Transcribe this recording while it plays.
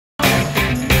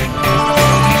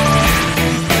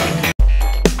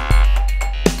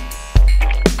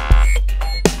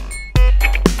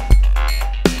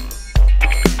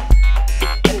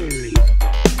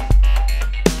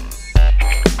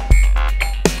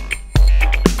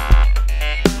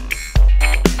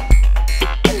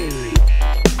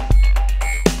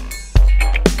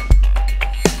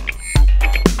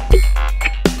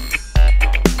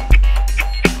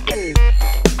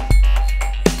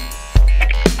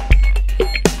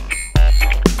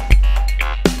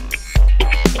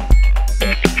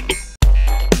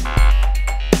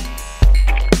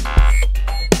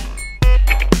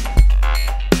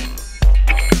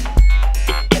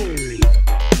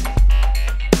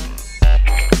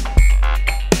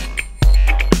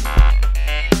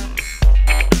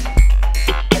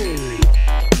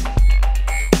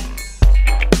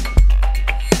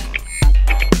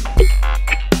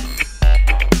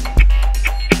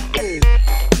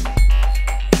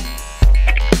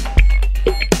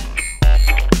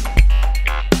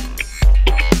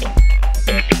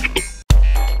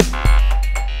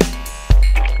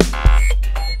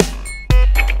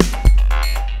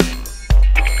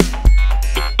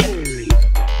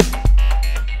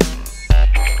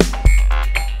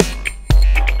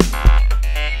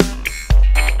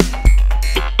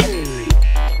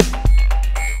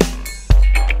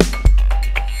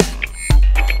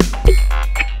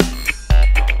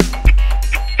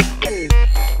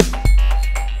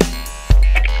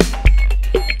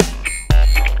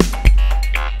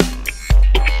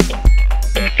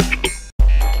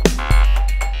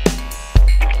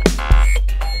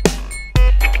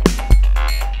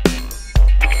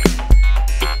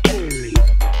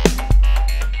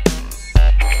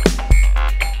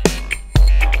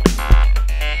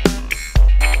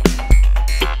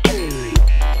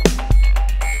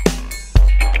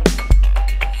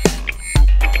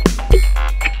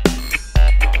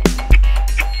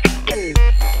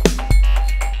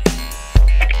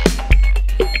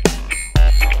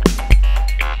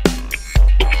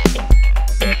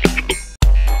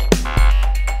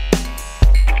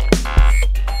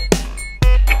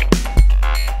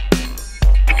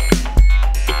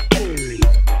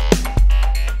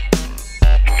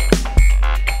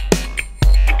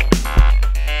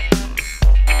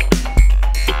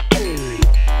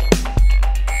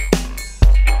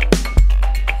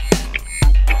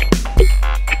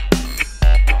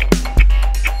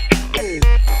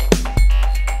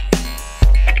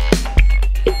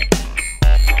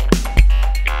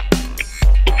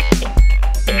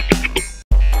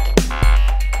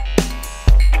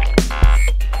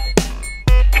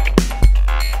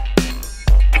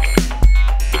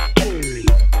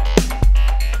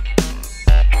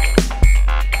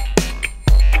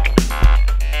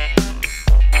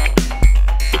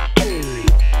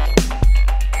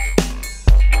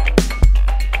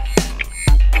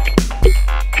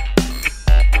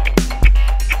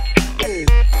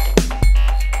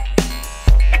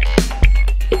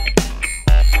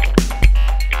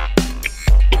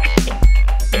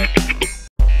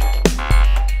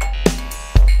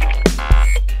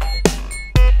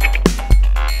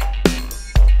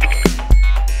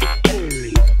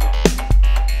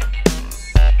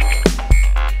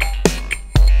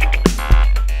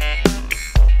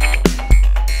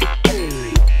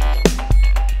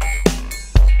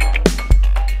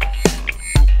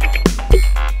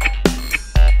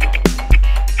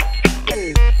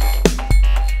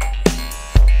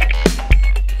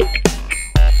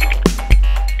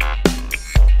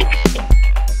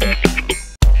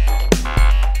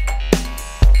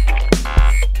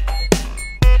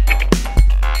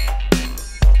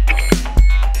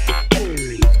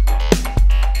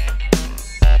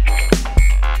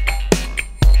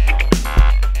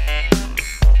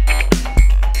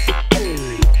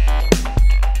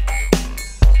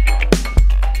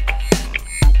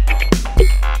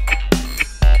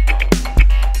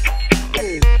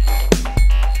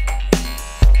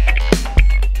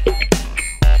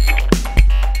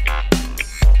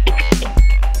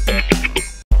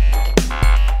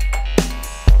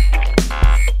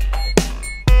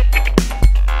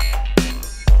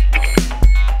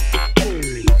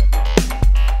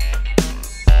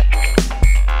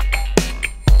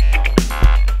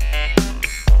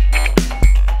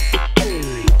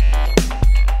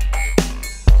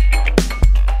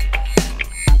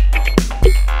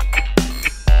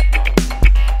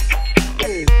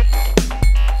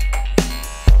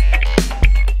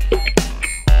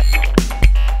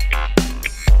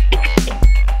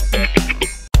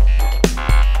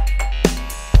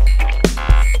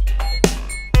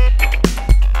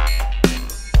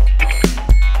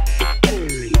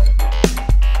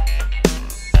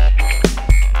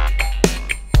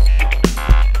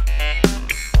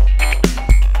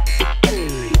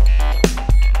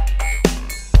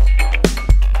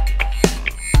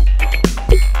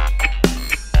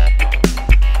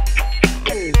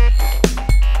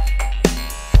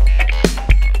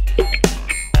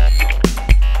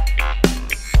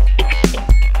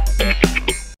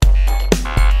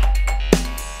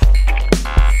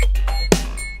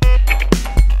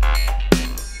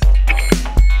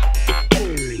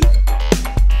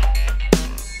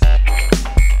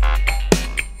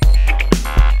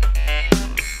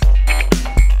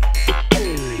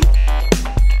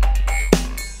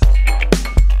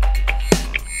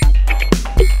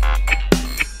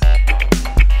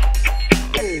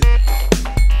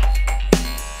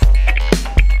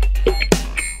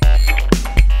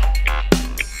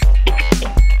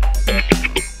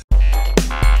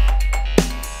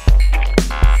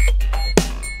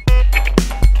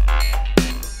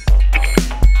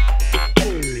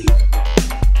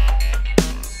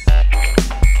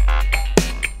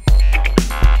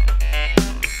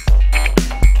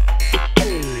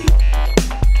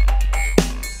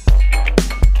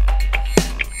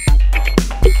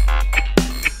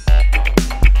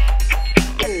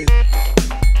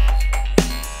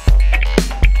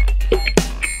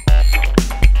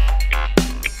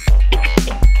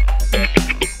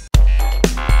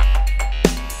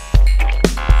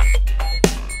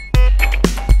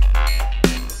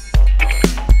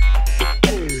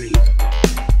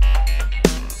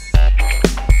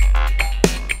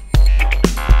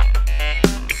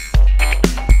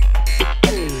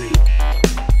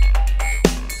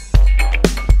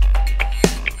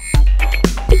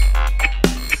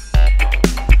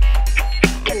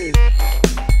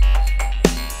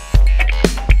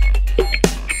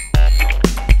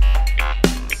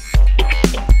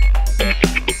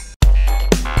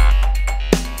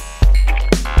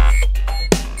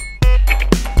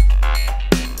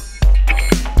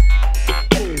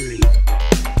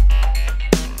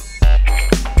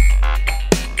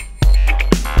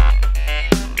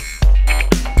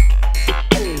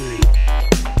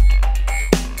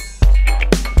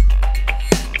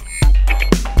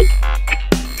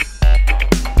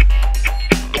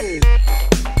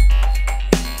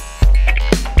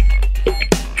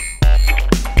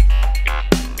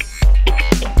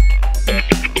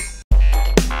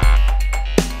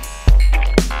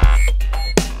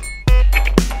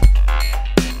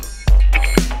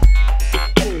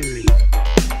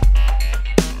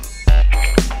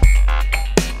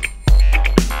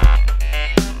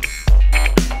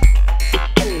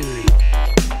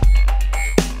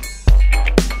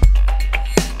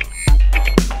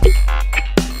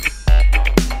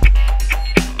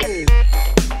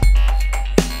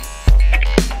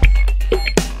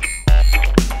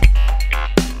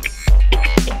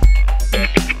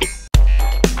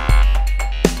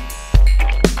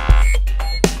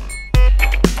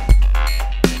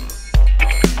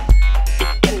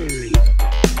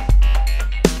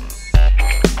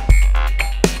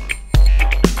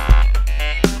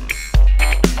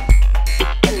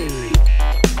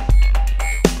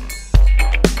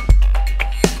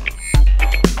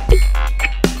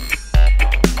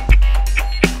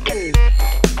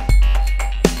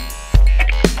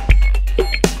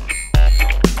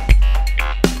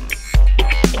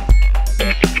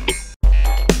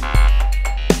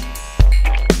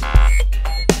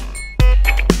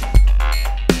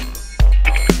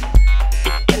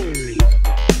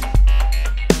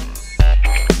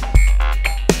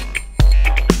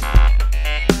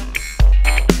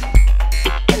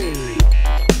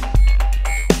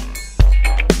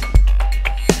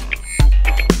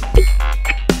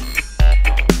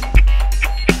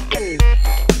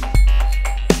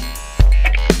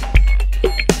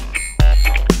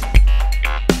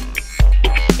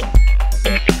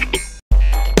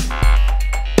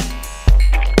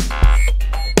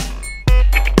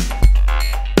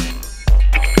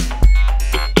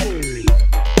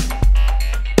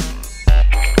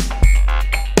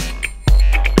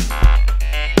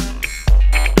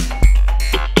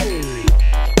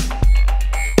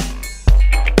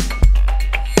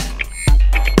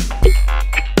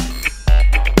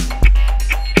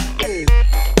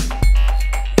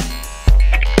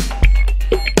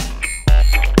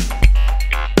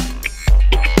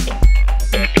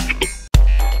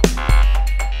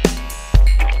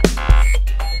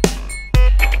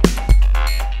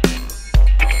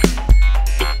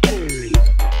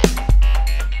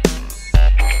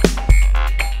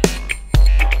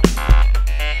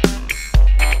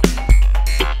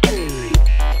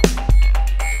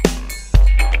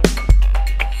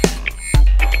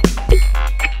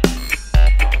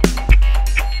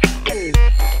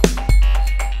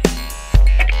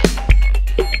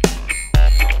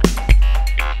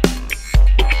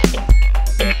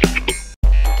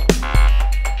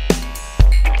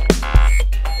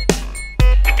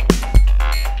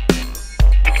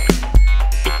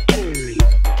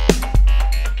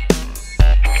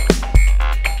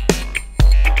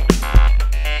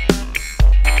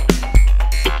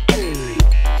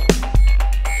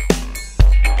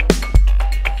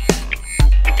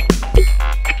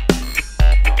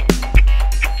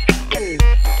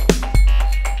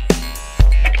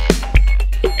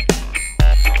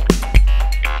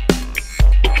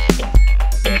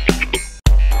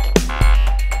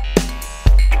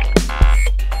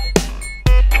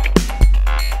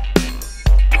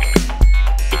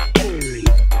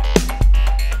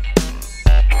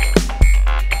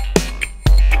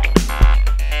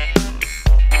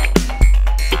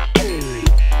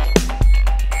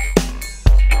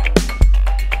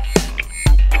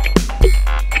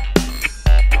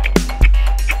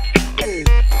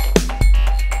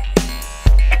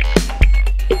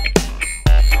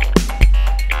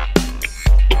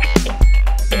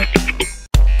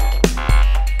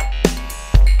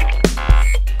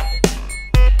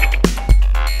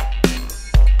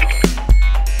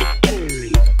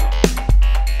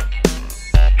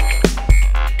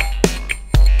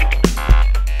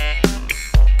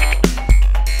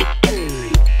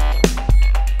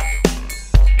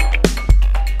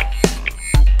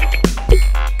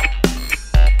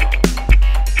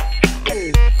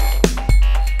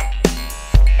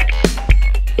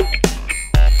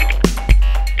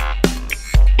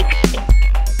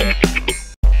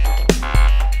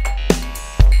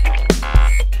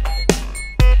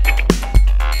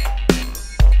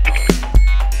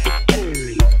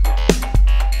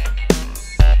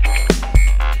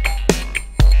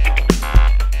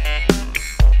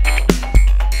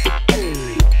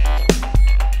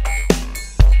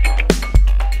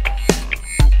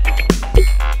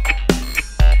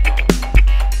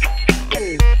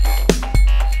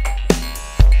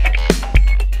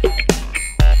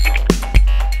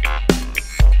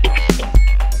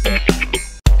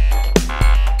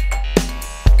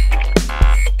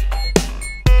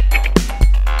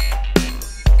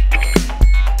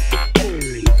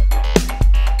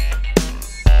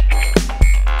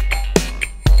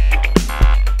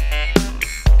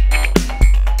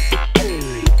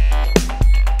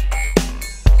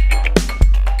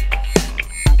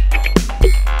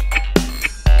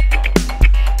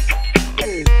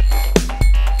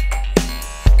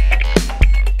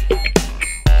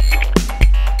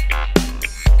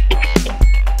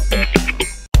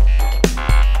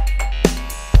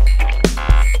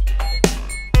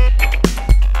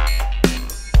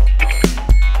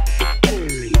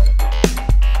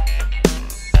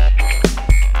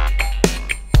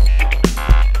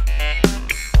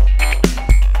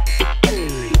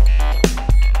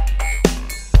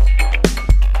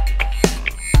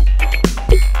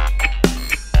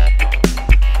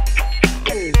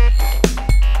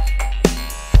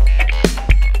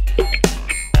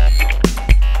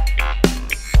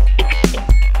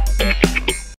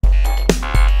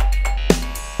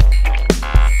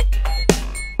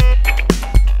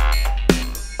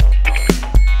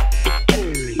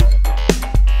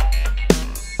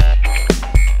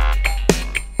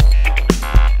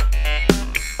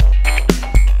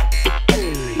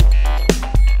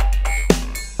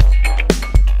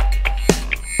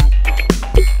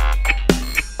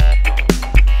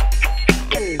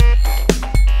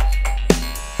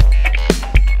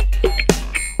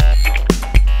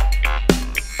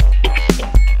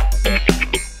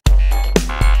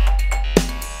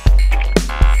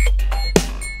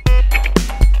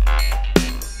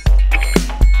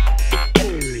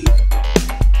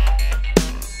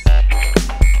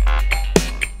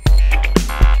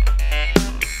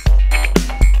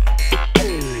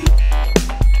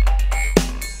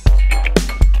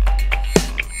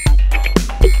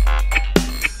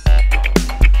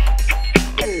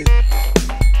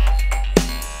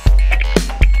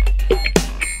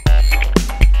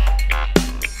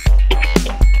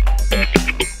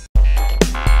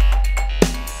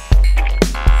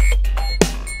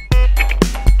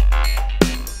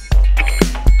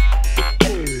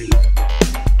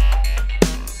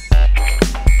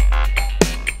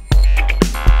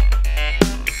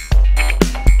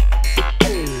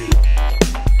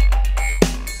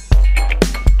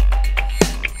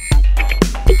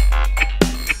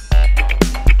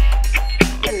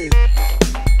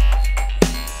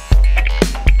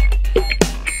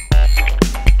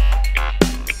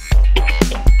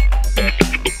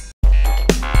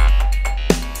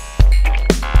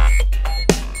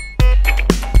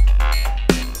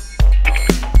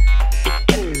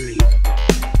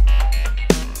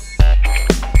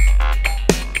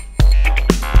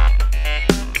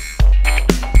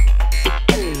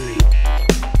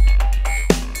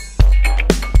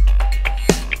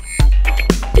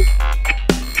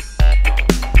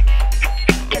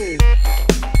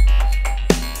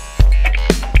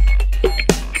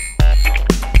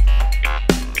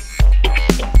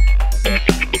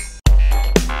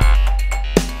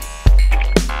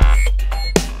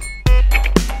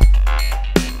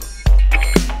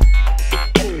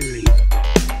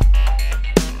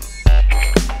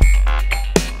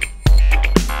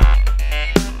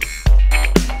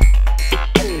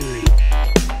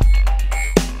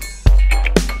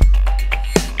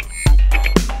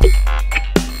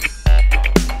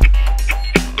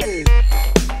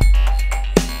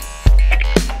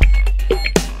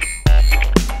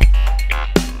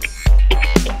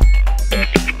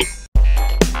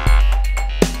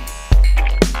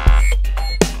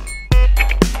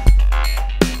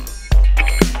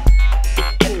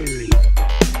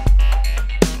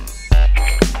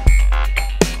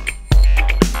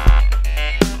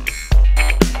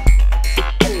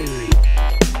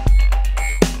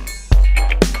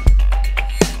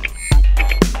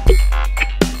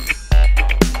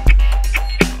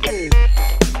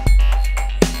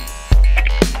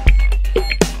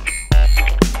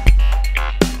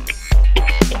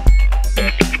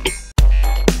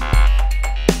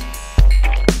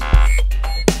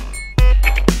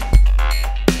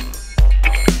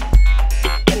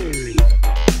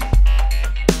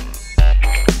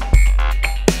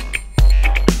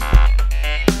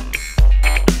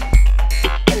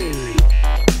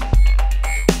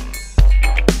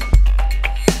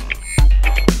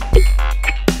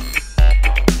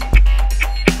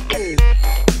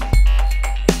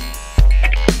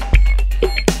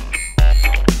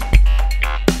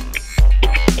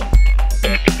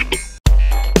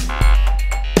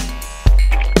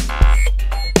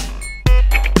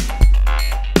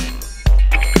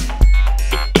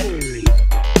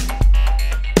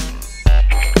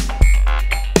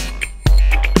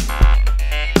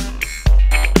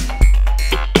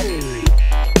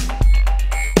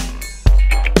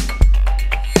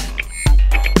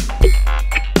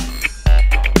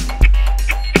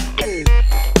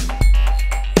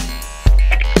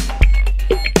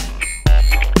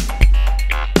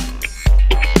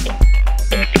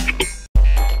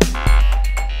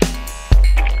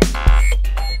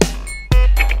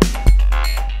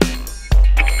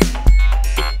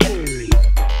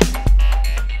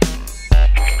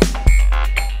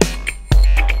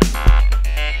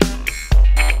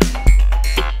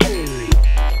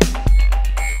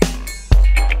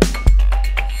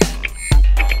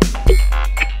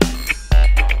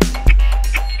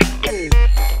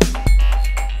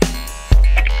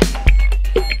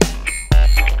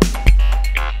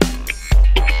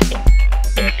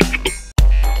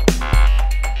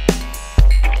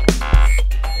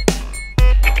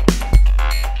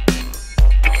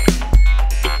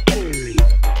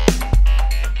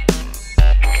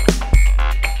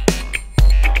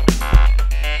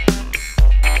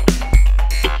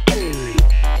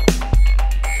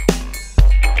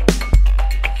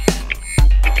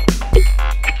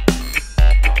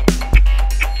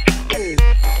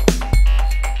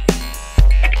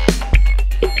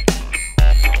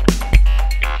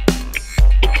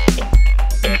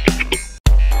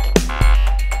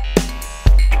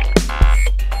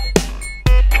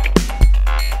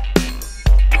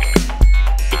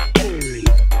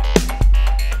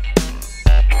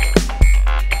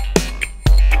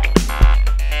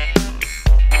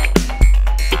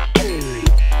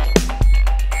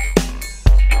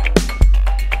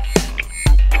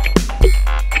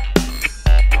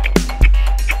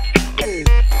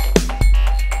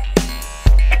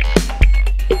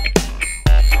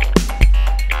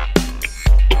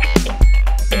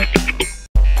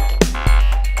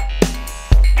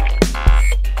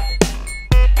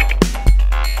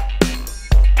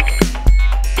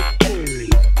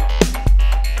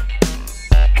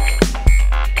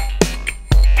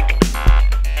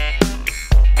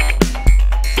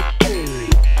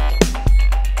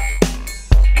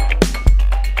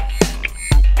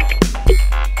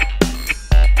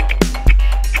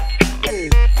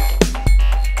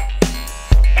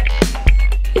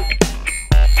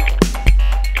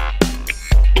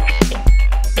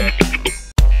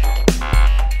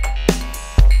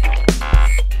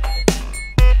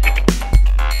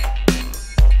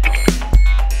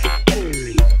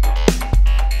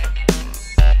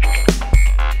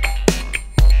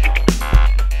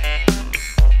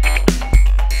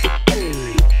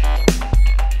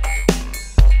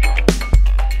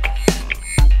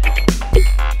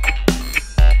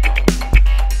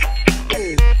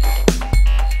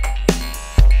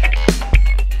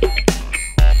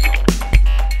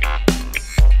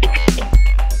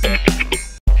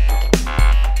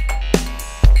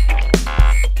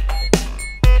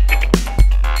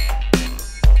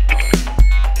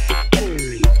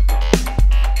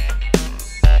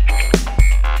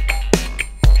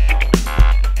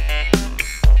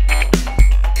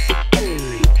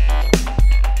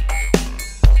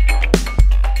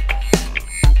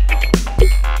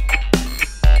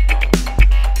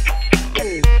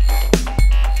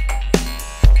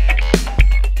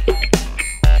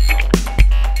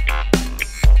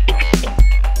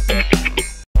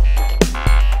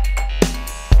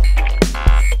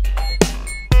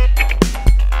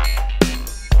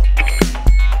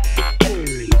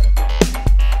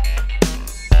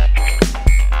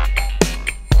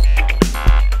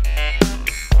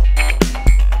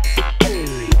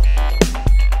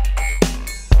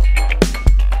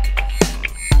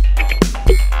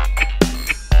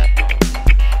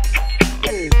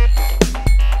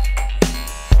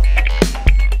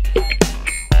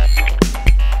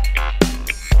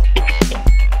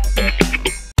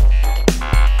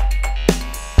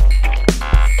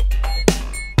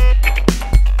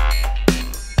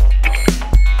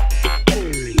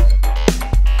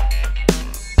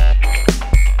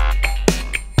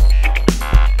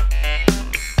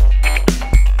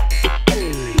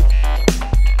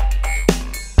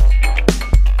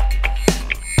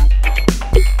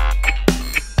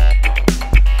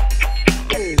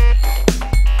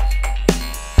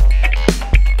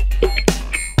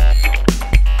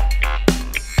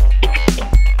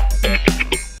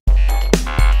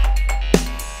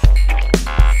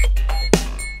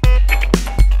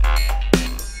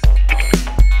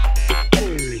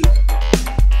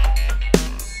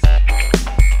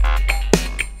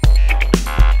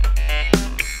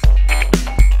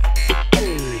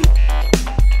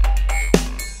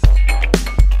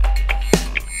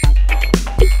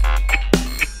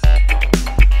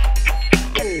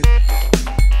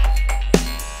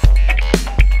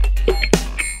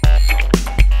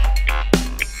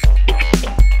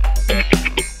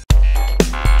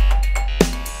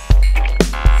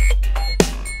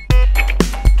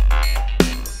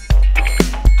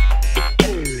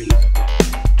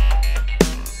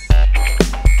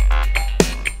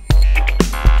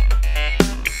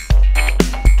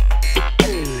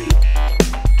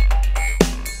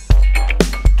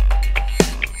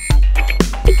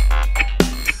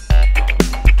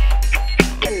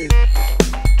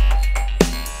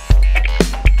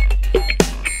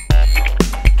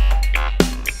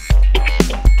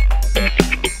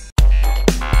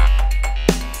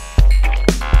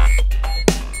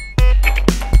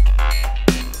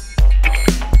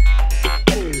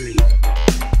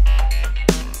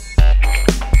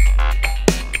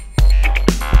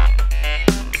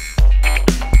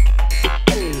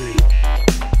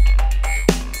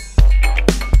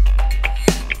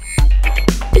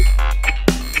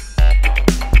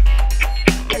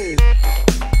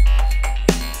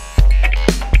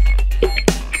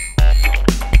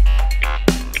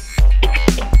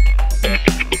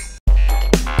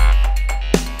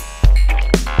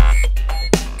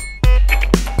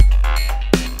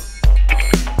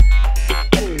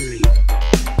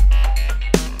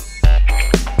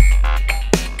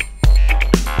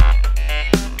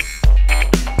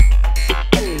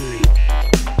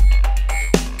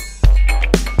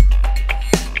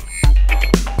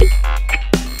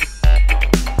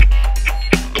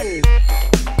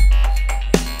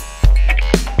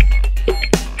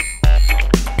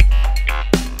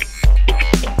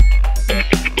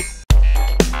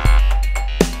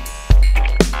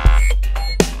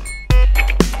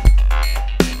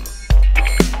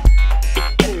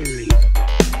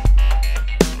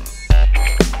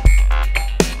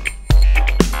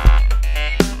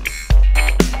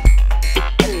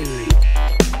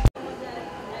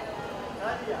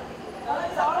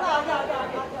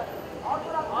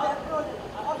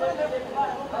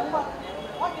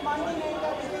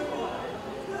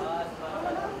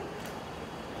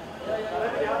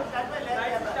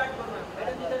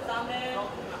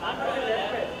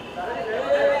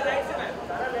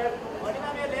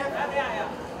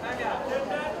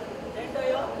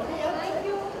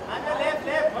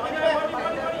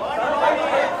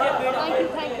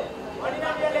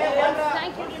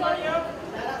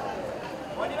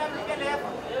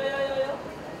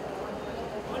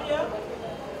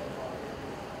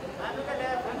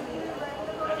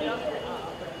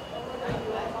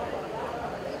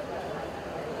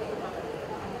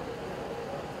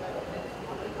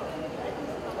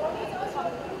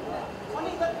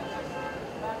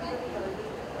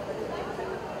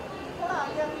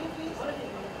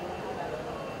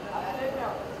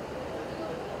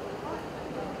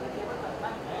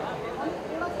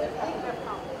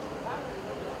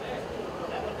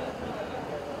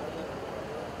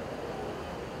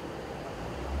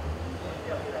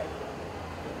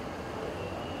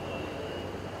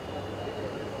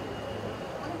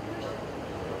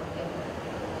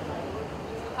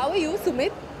How are you,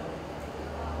 Sumit?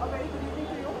 A very good evening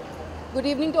to you. Good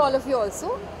evening to all of you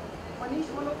also. Manish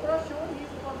Malhotra show, he is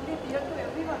probably dear to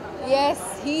everyone.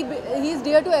 Yes, he's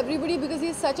dear to everybody because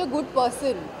he's such a good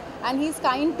person and he's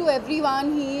kind to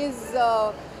everyone. He's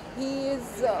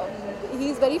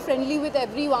very friendly with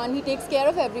everyone. He takes care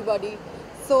of everybody.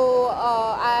 So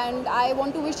and I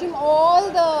want to wish him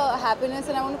all the happiness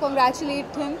and I want to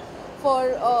congratulate him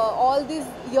for all these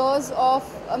years of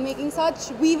weaving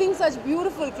such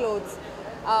beautiful clothes.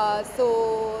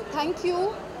 So thank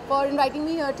you for inviting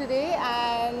me here today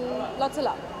and lots of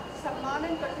love. Salman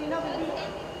and Katrina will be...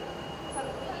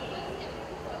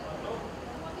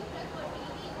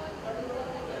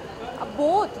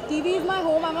 Both. TV is my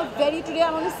home. Today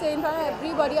I want to say in front of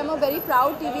everybody, I'm a very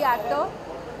proud TV actor.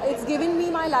 It's given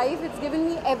me my life, it's given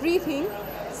me everything.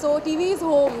 So TV is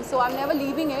home, so I'm never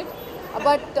leaving it.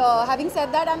 But having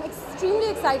said that, I'm extremely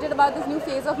excited about this new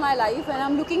phase of my life and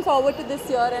I'm looking forward to this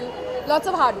year and lots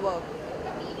of hard work.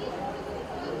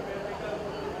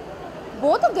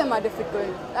 Both of them are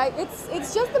difficult.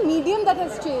 It's just the medium that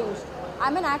has changed.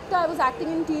 I'm an actor, I was acting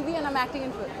in TV and I'm acting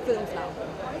in films now.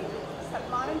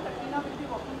 Salman and Katrina will be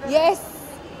working there. Yes,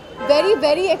 very,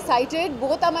 very excited.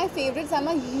 Both are my favorites. I'm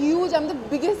the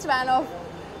biggest fan of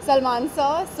Salman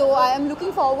sir. So I am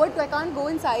looking forward to, I can't go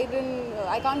inside and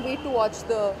I can't wait to watch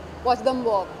them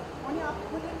walk. Moni, आप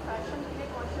खुद एक fashion के लिए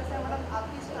conscious है, मतलब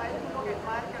आपकी style को लोग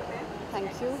admire करते हैं.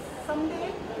 Thank you. Someday,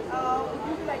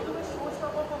 would you like to be a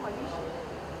showstopper for Manish?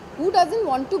 Who doesn't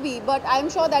want to be? But I'm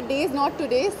sure that day is not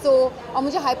today. So और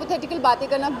मुझे hypothetical बातें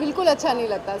करना बिल्कुल अच्छा नहीं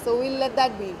लगता. So we'll let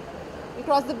that be. We'll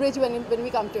cross the bridge when we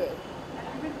come to it.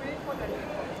 We will wait for that day.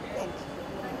 Thank you.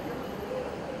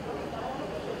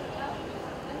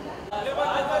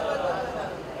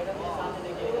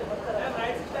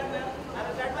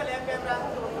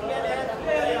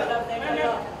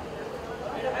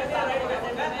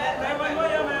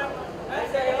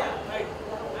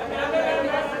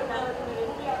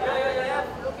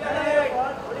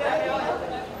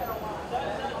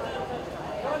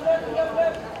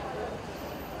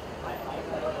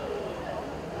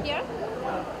 Here?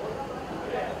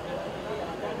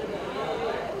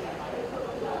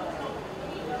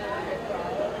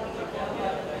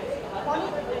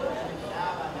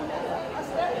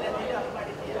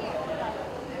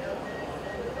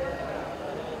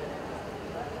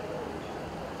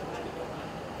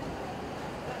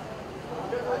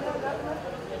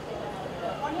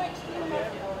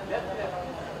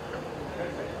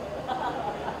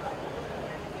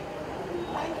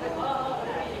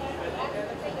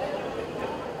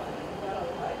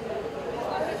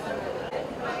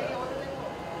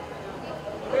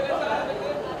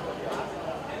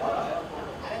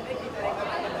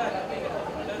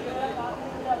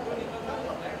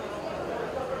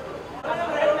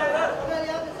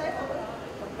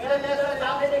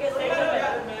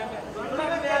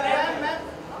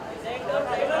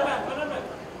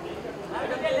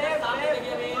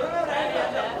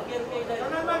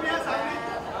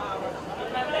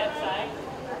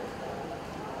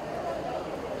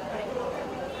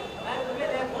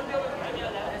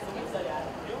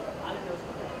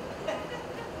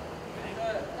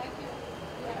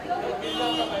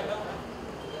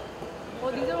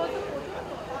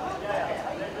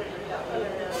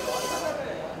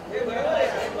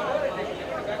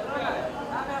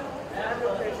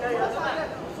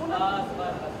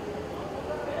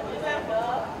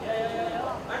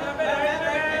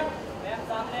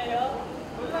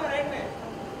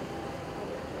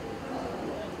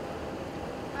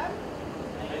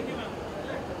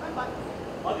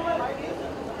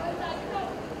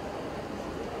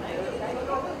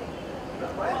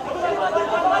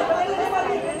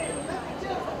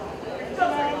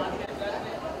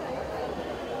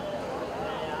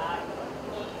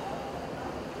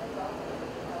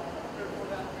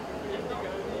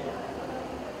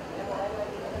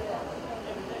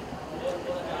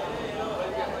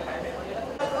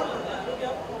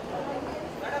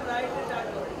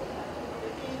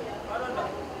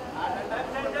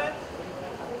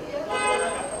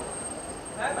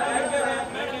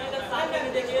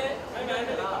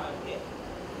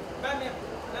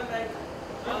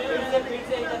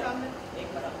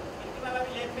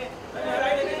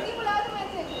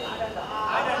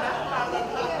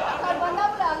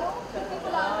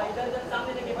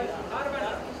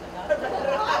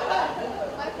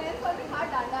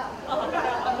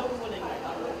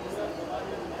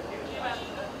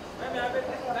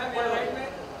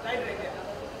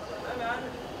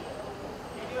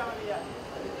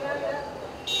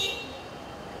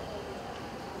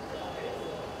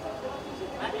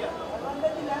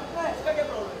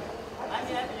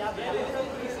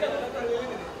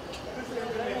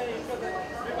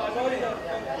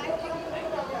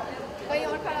 कहीं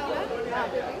और खड़ा होना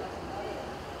है?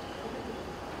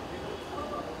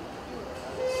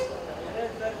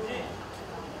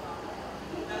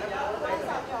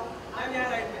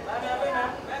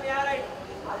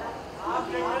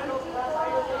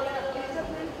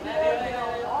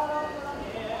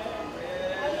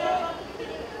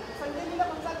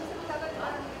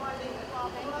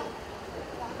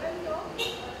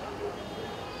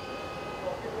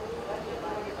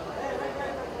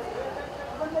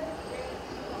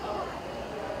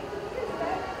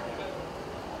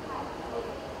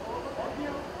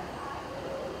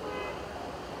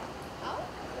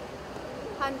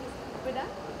 हाँ जी बेटा,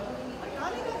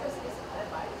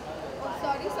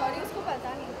 सॉरी उसको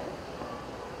पता नहीं था।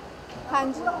 हाँ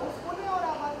जी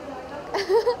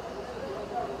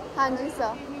हाँ जी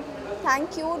sir,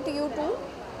 thank you to you to.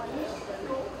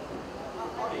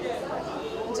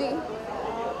 जी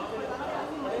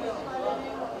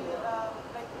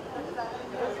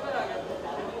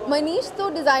मनीष तो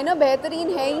डिज़ाइनर बेहतरीन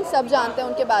है ही, सब जानते हैं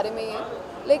उनके बारे में ये,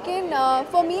 लेकिन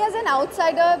for me as an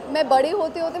outsider, मैं बड़े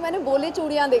होते होते मैंने बोले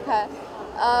चूड़ियाँ देखा है।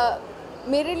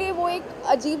 मेरे लिए वो एक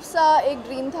अजीब सा एक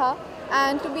ड्रीम था,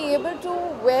 and to be able to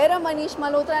where a Manish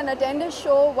Malhotra and attend his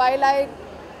show while I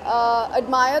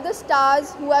admire the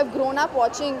stars who have grown up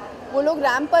watching, वो लोग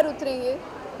रैम्प पर उतरेंगे,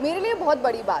 मेरे लिए बहुत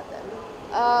बड़ी बात है।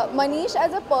 Manish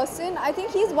as a person, I think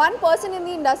he is one person in the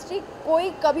industry, कोई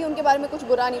कभी उनके बारे में कुछ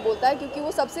बुरा नहीं बोलता है, क्योंकि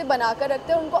वो सबसे बना कर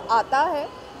रखते हैं, उनको आता है।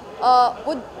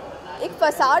 वो एक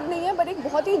फसाड नहीं है, बट एक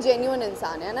बहुत ही जेन्युइन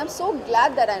इंसान है, and I am so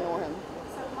glad that I know him.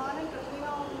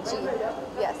 Ji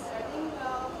yes,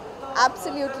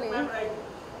 absolutely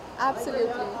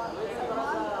absolutely.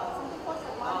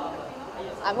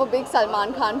 I am a big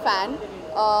Salman Khan fan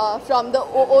from the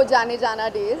O Jane Jana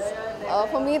days.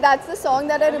 For me, that's the song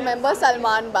that I remember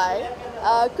Salman by.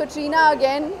 Katrina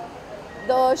again,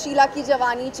 the Sheila Ki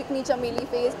Jawani, Chikni Chameli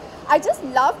phase. I just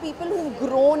love people who've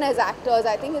grown as actors.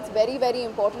 I think it's very, very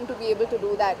important to be able to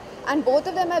do that. And both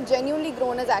of them have genuinely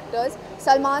grown as actors.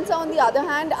 Salman sir, on the other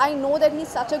hand, I know that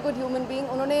he's such a good human being.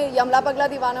 उन्होंने यमला पगला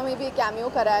दीवाना में भी एक cameo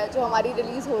करा है, जो हमारी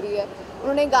रिलीज़ हो रही है।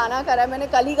 उन्होंने गाना करा है, मैंने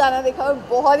कल ही गाना देखा और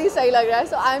बहुत ही सही लग रहा है।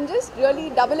 So I'm just really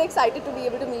double excited to be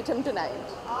able to meet him tonight.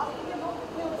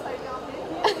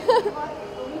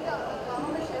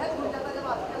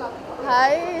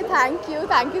 Hi,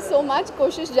 thank you so much.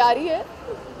 कोशिश जारी है,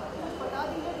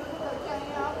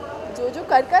 जो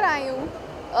कर आई हूँ।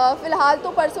 फ़िलहाल तो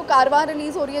परसों कारवां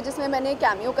रिलीज़ हो रही है, जिसमें मैंने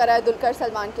कैमियो करा है दुलकर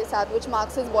सलमान के साथ, विच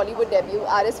marks his Bollywood debut,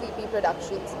 RSVP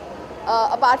productions.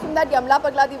 Apart from that यमला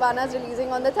पगला दीवाना is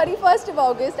releasing on the 31st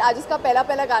अगस्त। आज उसका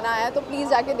पहला गाना आया, तो प्लीज़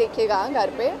जाके देखिएगा घर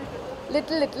पे,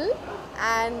 little.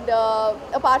 And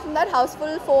apart from that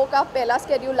Housefull 4 का पहला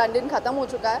स्केड्यूल लंदन ख़त्म हो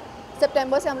चुका है।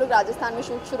 सितंबर से हम लोग राजस्थान में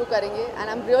शूट शुरू करेंगे, and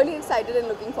I am really excited and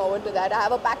looking forward to that. I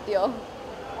have a packed year.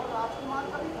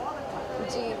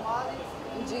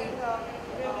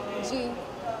 जी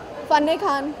फन्ने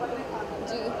खान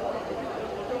जी।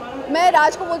 मैं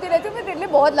राज को बोलती रहती हूँ, मैं तेरे लिए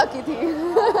बहुत लकी थी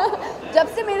जब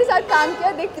से मेरे साथ काम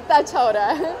किया, देख कितना अच्छा हो रहा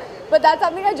है। बता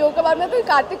सामने का जोक बार, मैं तो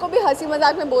कार्तिक को भी हंसी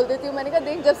मजाक में बोल देती हूँ, मैंने कहा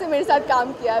देख जब से मेरे साथ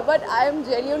काम किया है। But I am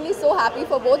genuinely so happy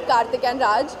for both Kartik and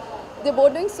Raj, they both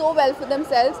doing so well for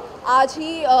themselves. आज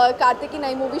ही कार्तिक की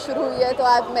नई मूवी शुरू हुई है, तो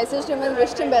I have messaged him and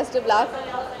wished him best of luck.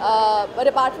 But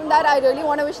apart from that, I really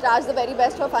want to wish Raj the very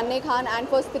best for फन्ने Khan and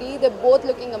for स्त्री। They both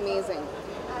looking amazing.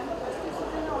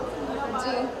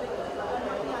 जी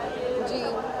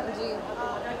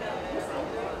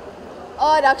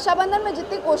और रक्षाबंधन में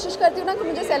जितनी कोशिश करती हूँ ना कि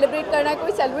मुझे सेलिब्रेट करना है,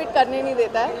 कोई सेलिब्रेट करने नहीं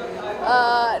देता है।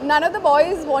 None of the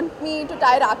boys want me to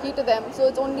tie rakhi to them, so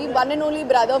it's only one and only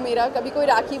brother मेरा। कभी कोई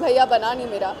राखी भैया बना नहीं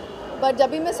मेरा, बट जब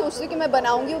भी मैं सोचती हूँ कि मैं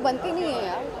बनाऊँगी, वो बनती नहीं है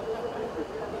यार।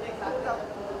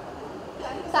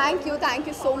 Thank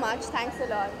you so much, thanks a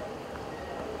lot.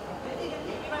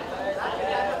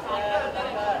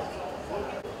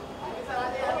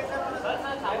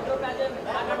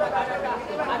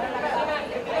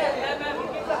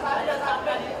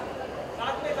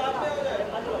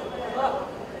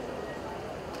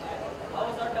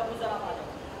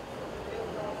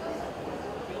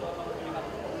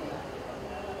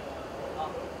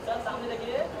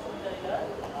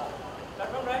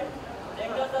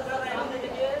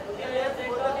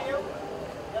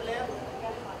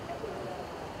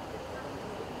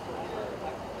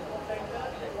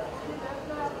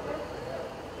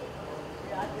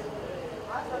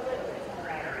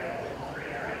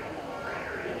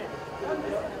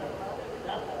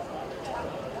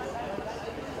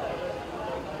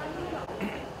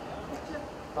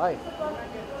 Hi.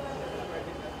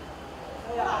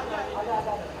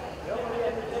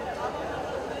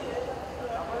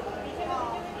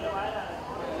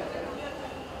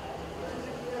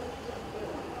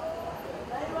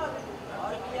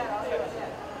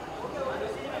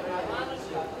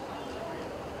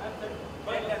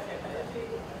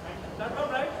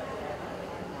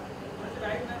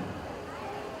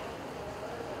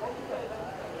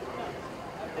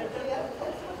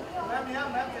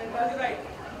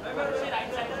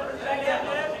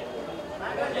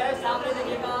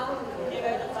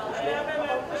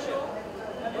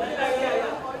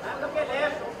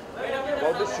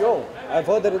 About the show, I've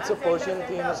heard that it's a Persian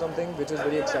theme or something, which is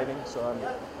very exciting. So I'm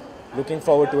looking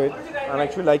forward to it. I'm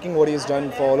actually liking what he's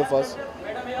done for all of us.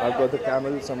 I've got the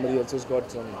camel. Somebody else has got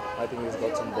some. I think he's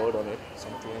got some bird on it,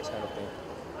 some phoenix kind of thing.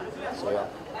 So yeah,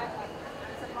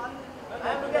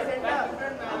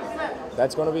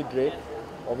 that's gonna be great.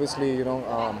 Obviously,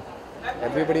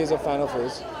 everybody is a fan of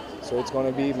his, so it's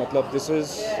gonna be. Matlab, this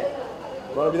is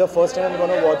gonna be the first time I'm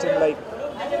gonna watch him like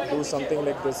do something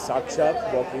like this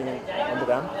sakshat walking on the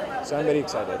ramp. So I'm very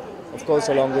excited. Of course,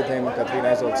 along with him,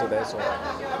 Katrina is also there. So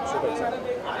I'm super excited.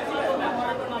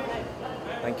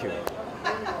 Thank you.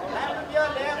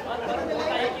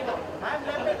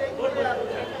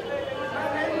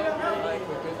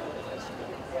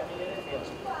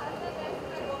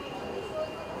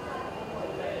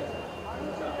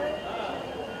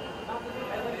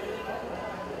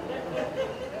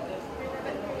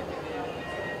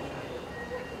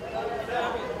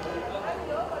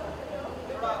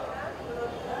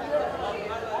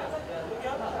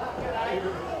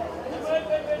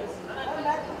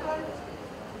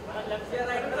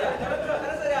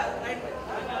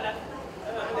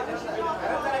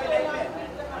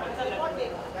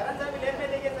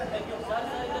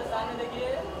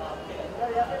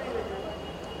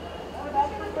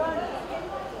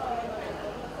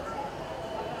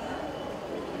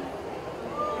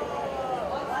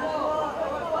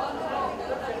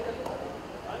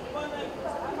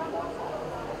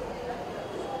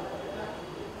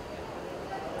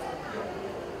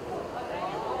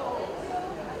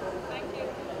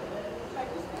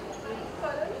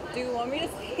 Do you want me to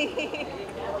speak?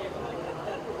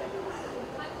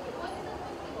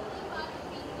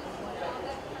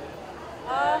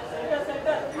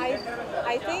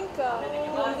 I think,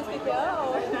 you want me to speak here?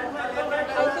 Or?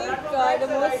 I think the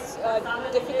most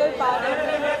difficult part of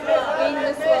being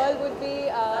Miss World would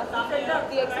be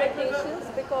the expectations,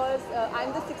 because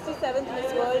I'm the 67th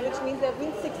Miss World, which means there have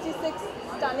been 66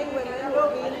 stunning women who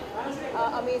have been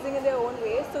amazing in their own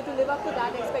ways. So to live up to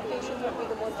that expectation would be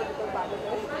the most difficult part of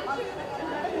it.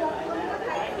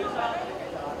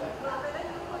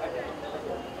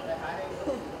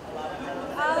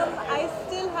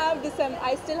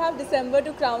 I still have December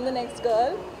to crown the next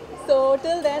girl. So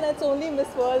till then, it's only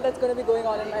Miss World that's going to be going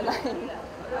on in my mind.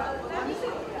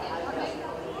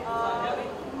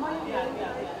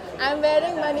 I'm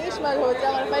wearing Manish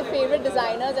Malhotra, one of my favorite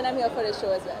designers, and I'm here for his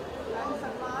show as well.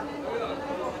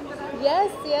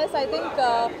 Yes, I think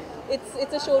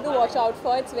it's a show to watch out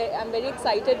for. I'm very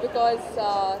excited because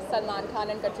Salman Khan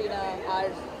and Katrina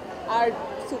are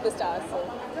superstars. So.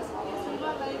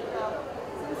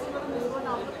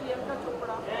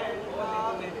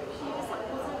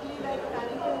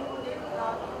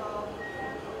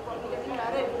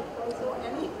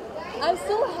 I'm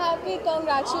so happy,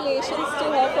 congratulations to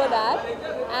her for that,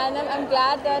 and I'm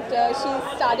glad that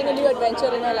she's starting a new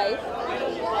adventure in her life.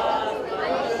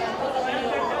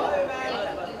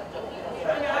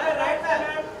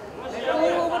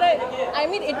 I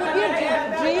mean, it would be a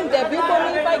dream debut for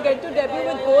me if I get to debut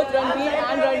with both Ranveer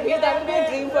and Ranveer. That would be a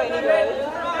dream for any girl.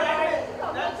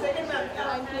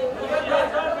 Thank you.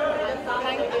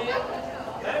 Thank you.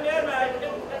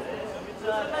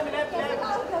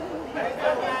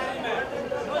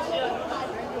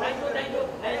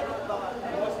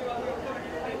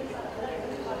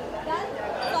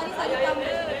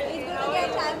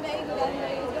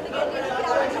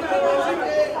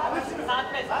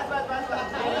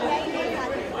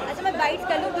 अच्छा मैं bite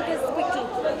कर लूँ because quickly.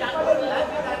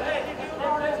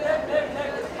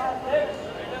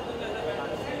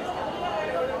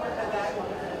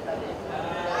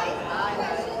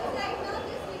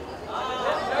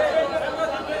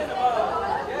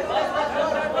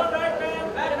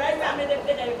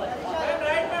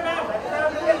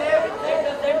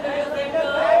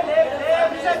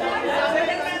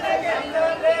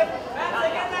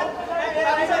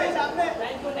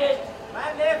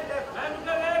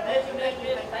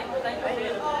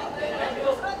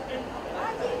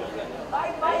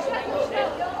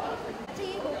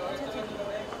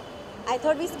 I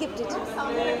thought we skipped it.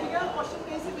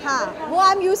 हाँ, वो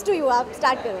I'm used to you. आप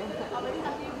start करो.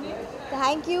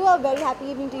 Thank you. A very happy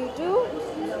evening to you too.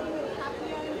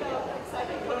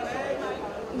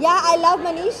 Yeah, I love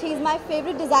Manish. He's my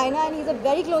favorite designer and he's a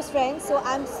very close friend. So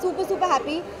I'm super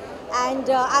happy, and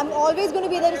I'm always going to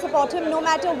be there to support him no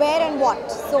matter where and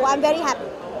what. So I'm very happy.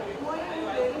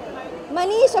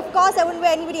 Manish, of course, I wouldn't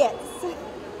wear anybody else.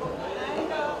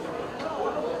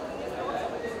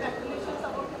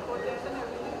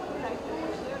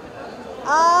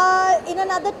 In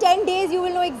another 10 days, you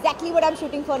will know exactly what I'm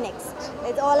shooting for next.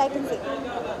 That's all I can say.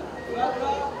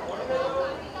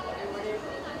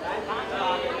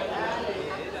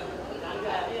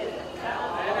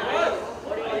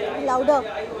 Louder.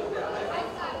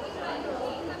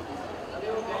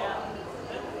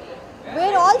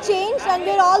 We're all changed and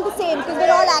we're all the same because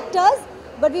we're all actors.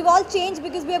 But we've all changed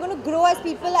because we are going to grow as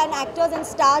people and actors and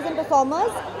stars and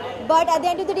performers. But at the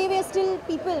end of the day, we are still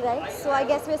people, right? So I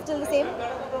guess we're still the same.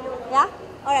 Yeah?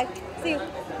 Alright. See you.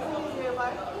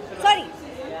 Sorry.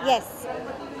 Yes.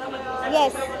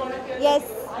 Yes. Yes.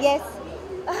 Yes.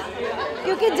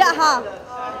 Because, हाँ.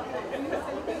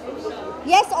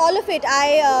 Yes, all of it.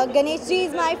 Ganesh ji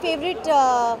is my favorite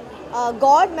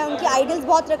God. मैं उनकी idols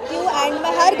बहुत रखती हूँ and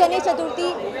मैं हर Ganesh Chaturthi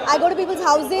I go to people's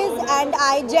houses and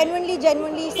I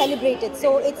genuinely celebrate it.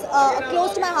 So it's a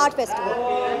close to my heart festival.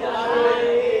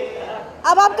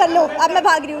 अब आप कर लो. अब मैं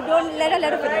भाग रही हूँ. Don't let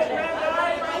her finish.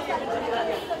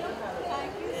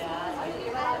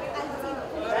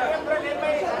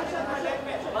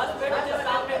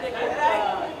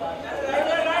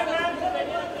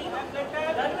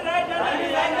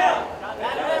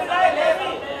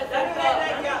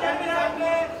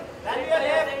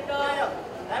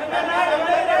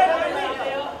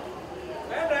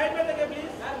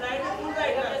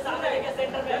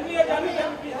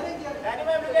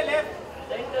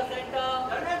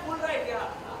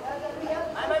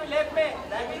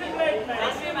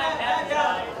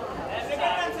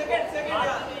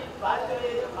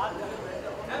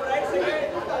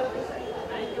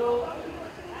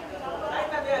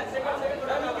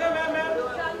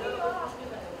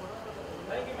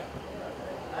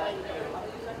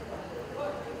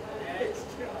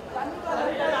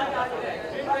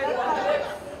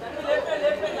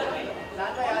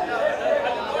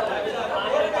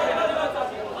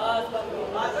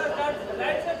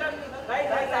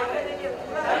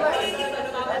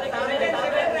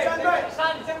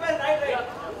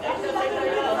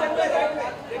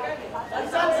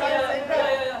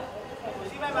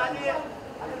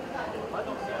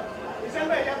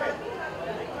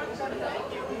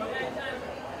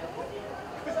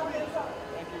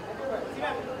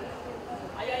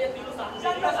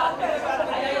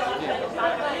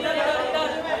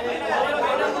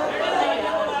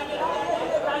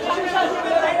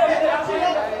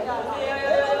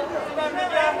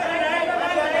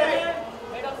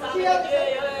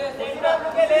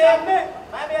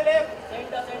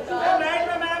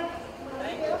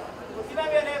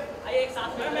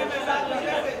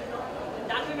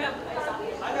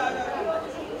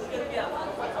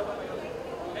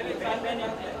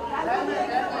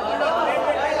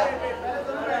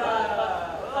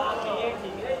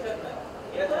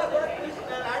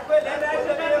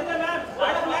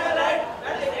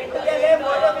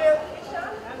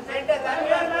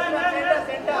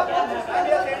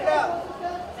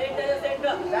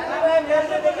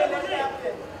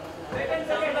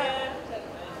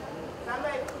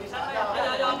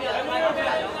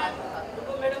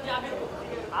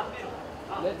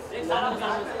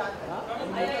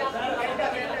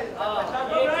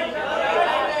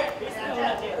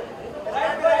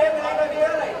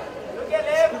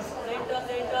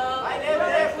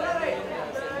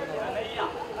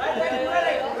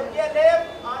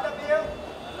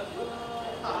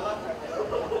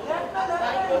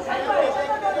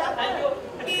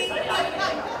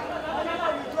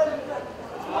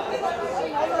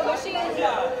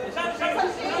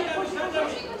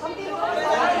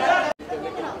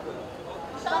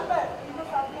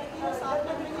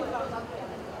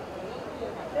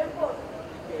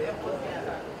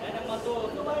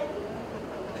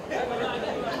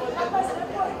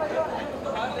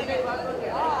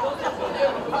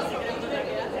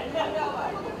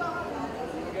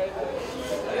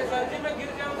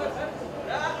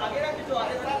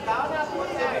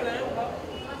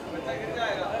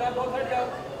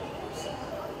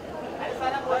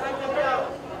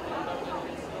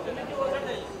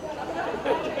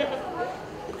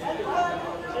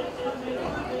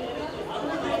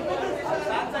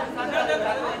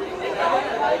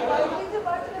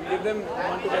 Give them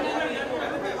one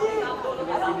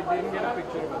to didn't get a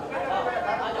picture of it.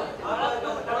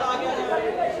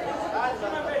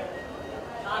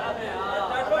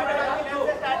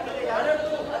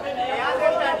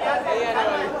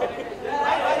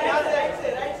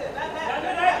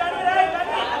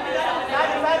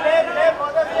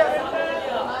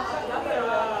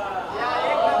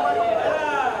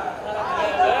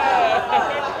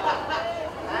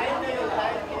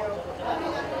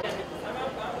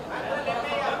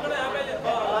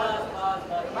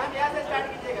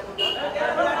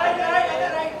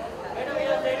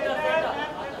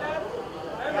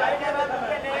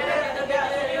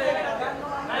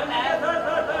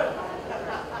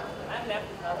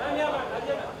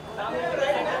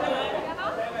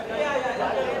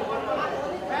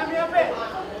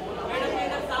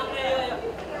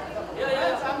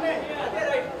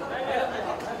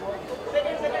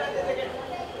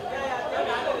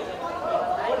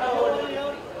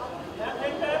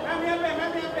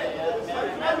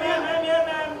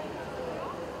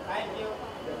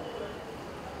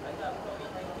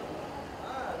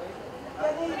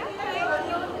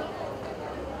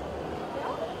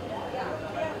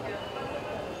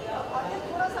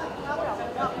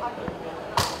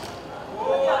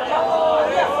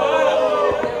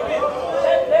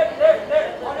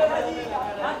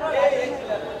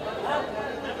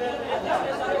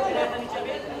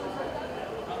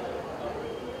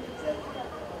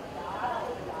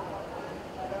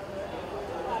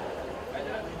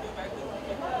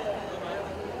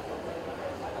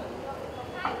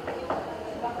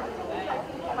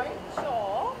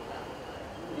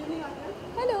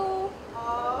 Hello.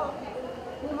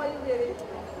 Whom are you wearing?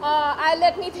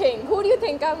 Let me think. Who do you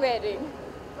think I'm wearing?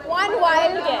 One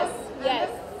wild guess. Yes.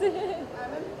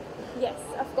 Yes,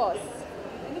 of course.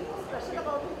 Anything special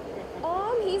about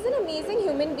him? He's an amazing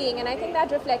human being, and I think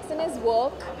that reflects in his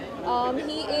work.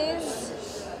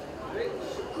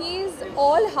 He's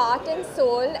all heart and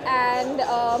soul, and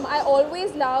I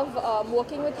always love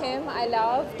working with him. I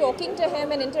love talking to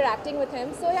him and interacting with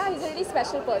him. So yeah, he's a really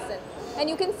special person, and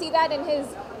you can see that in his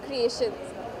creations.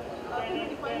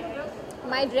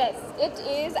 My dress, it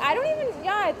is, I don't even,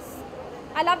 yeah,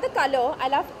 I love the color, I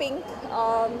love pink,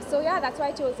 so yeah, that's why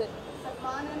I chose it.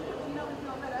 Salman and Katrina will be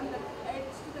on the run, that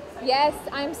adds to the excitement. Yes,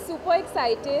 I'm super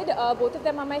excited, both of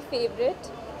them are my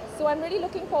favorite, so I'm really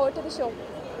looking forward to the show.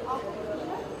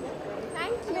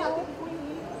 Thank you.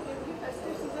 Every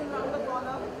festive season around the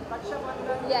corner, Raksha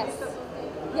Bandhan, Yes.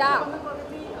 Raksha Yeah. Bandhan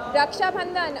probably, Raksha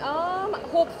Bandhan,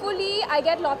 hopefully I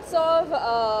get lots of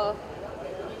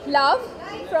love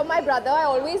from my brother, I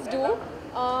always do.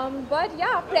 But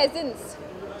yeah, presents.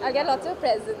 I get lots of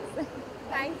presents.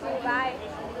 Thank you, bye.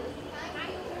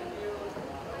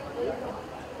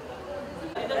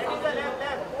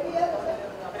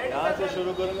 यहाँ से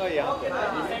शुरू करूँगा यहाँ पे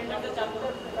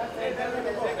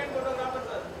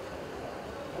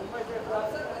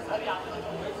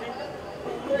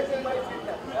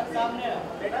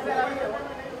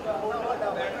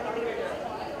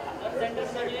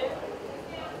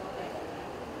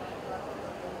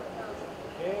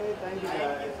Hey, thank you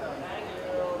guys.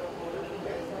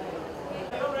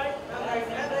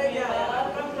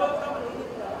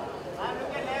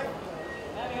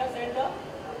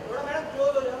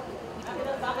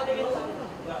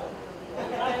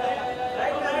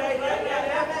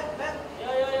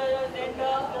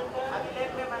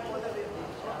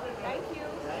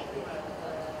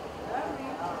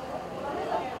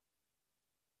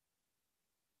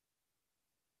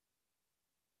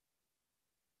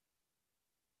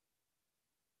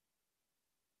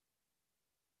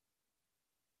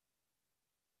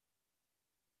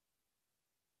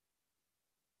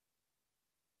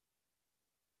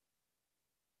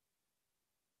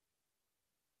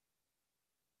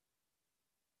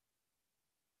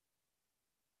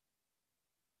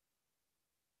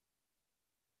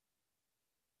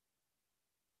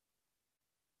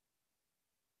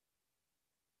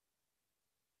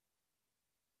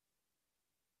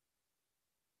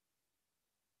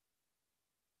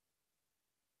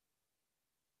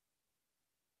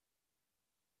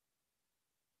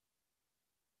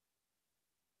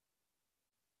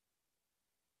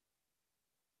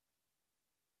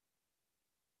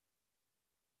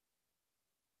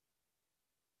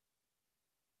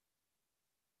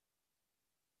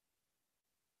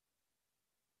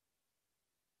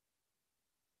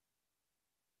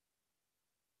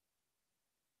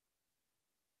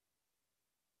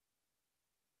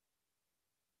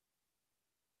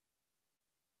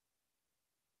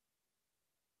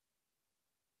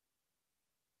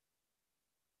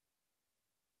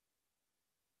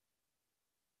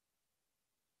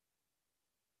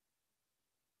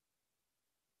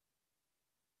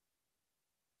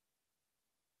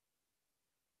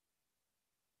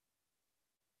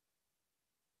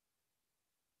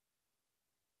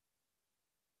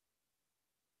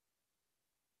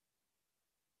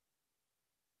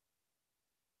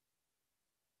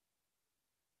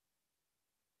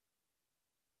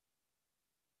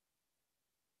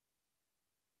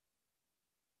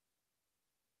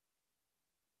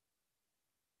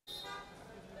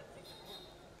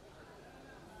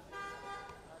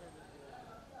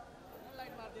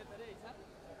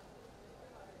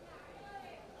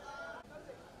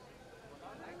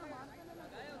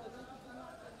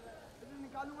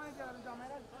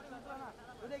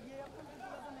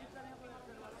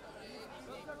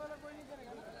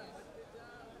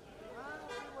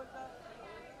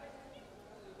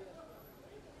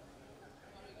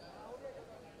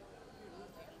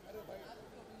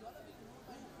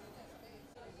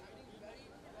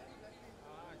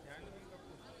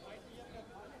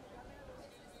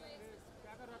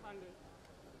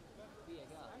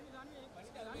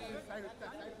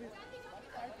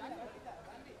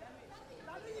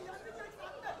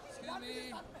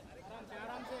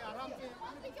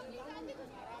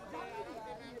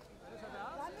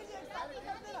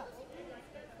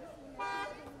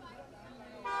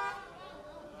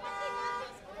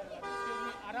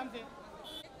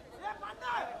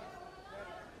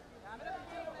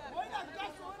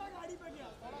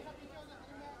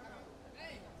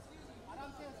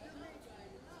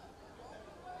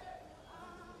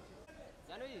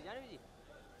 Janvi ji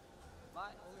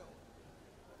bye.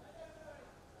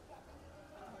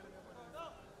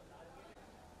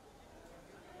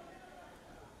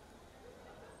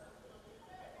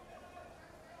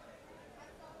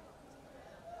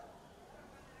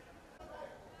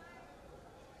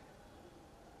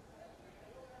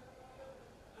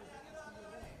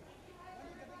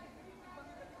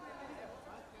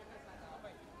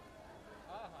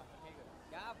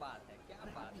 क्या बात है, क्या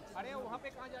बात है। अरे वहाँ पे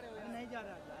कहाँ जा रहे हो? नहीं जा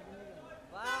रहा,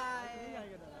 बाय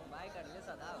बाय कर ले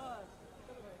सदा।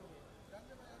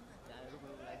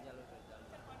 लाइट चालू कर।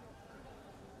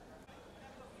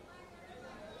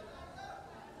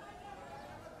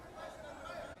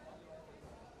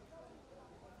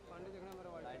 पांडे देखना मेरा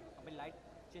वाइट। लाइट अबे लाइट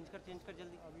चेंज कर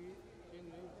जल्दी। अभी चेंज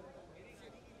नहीं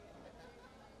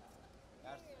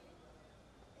यार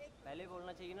पहले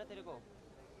बोलना चाहिए ना तेरे को।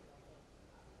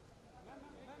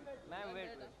 Ma'am wait.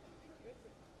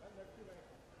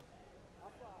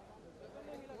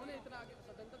 इतना आगे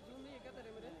स्वतंत्र जूम नहीं है क्या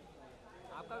तेरे मेरे?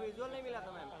 आपका विजुअल नहीं मिला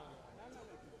था ma'am.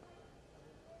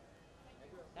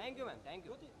 Thank you ma'am, thank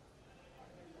you.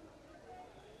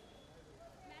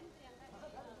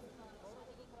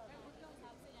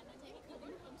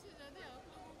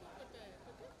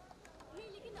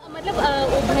 मतलब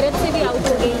भरत से भी आउट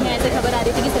हो गई हैं, ऐसे खबर आ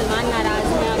रही थी कि सलमान नाराज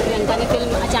हैं, प्रियंका ने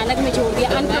फिल्म अचानक में छोड़ दिया।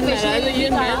 नाराज ये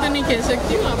मैं तो नहीं कह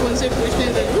सकती हूँ, आप उनसे पूछने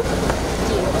जरूर।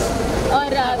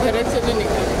 और भरत से भी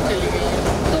निकल चली गई है।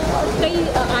 तो कई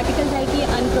आर्टिकल्स आए कि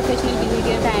अनप्रोफेशनल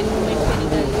बिहेवियर था, एंड मूवमेंट से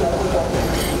निकल।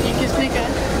 ये किसने कहा?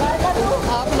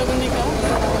 आप लोगों ने कहा।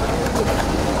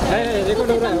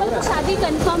 शादी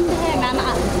कंफर्म है ma'am.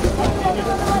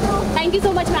 Thank you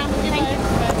so much ma'am. Thank you.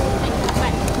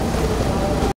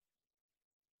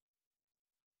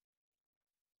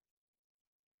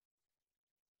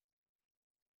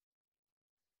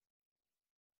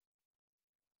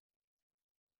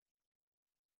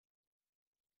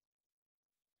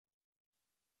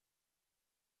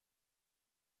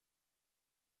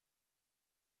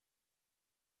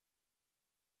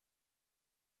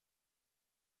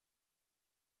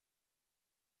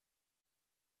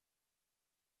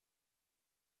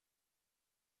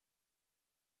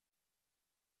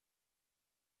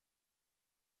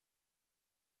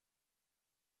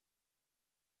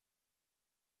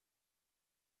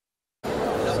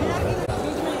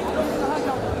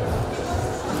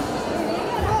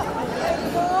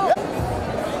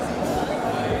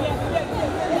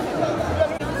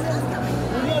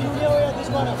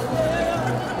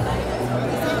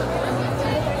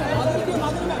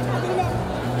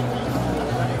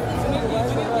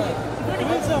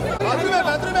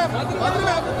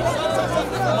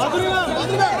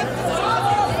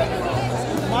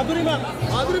 Madhuri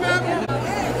ma'am,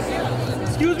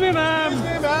 excuse me ma'am,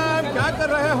 क्या कर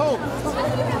रहे हो?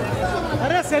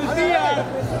 अरे सेल्फी यार।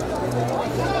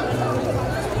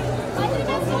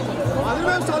 माधुरी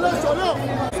मैम चलो चलो।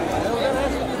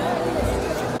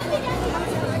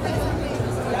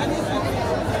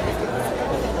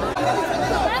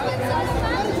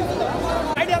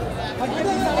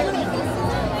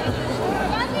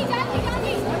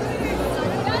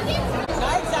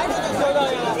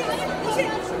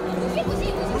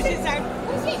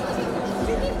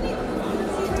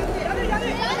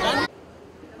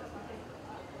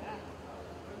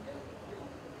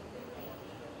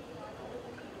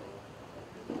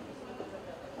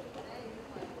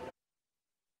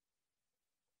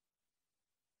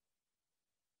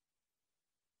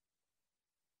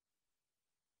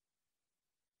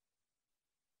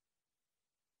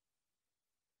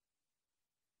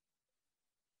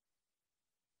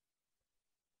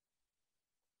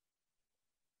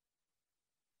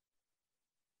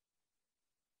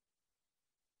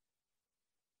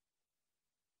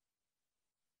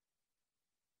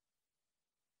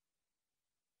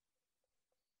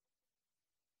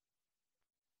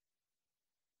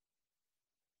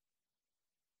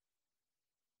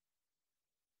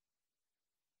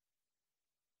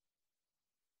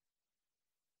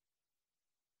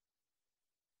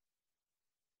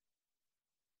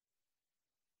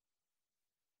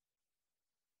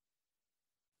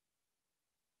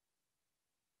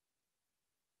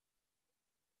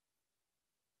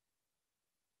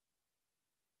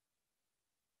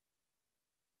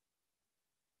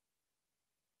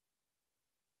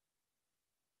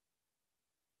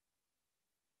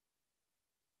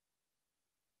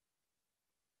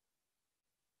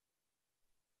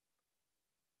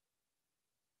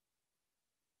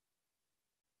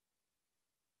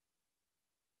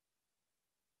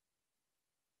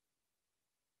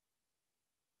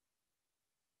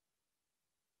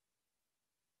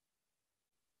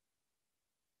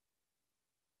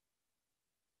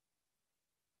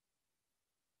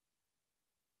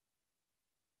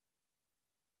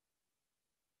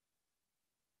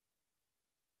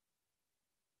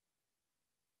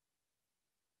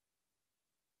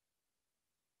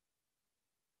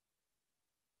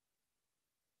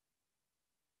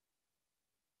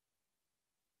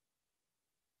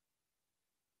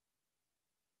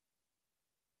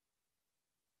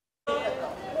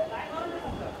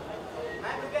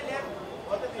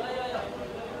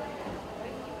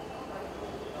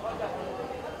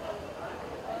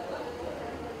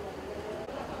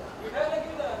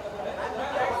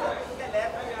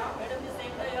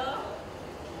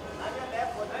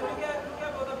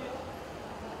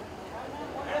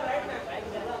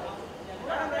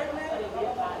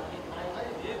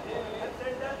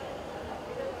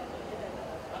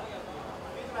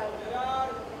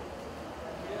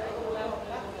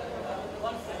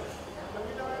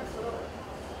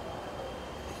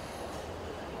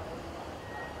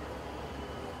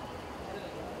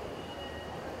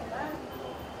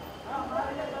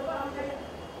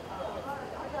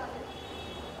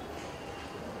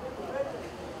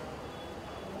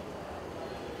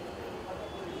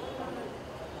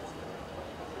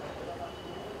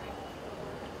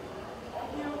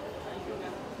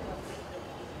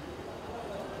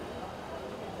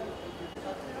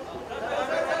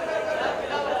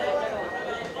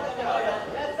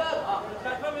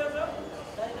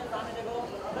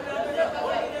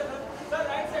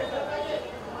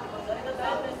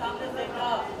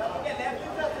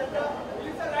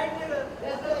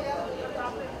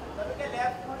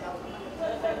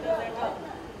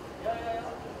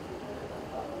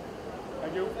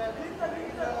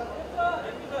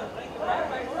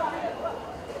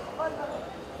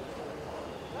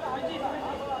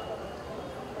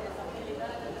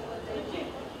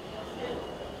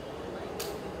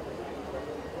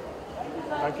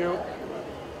 you.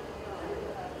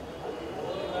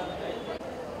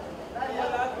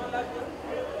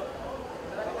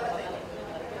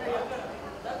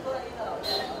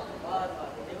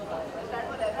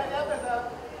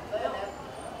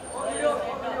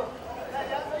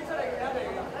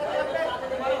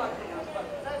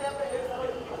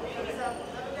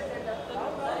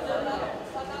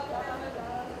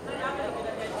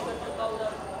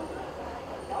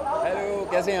 हेलो,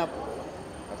 कैसे हैं आप?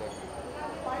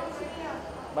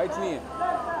 बाइट्स नहीं है,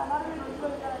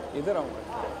 इधर आऊँगा.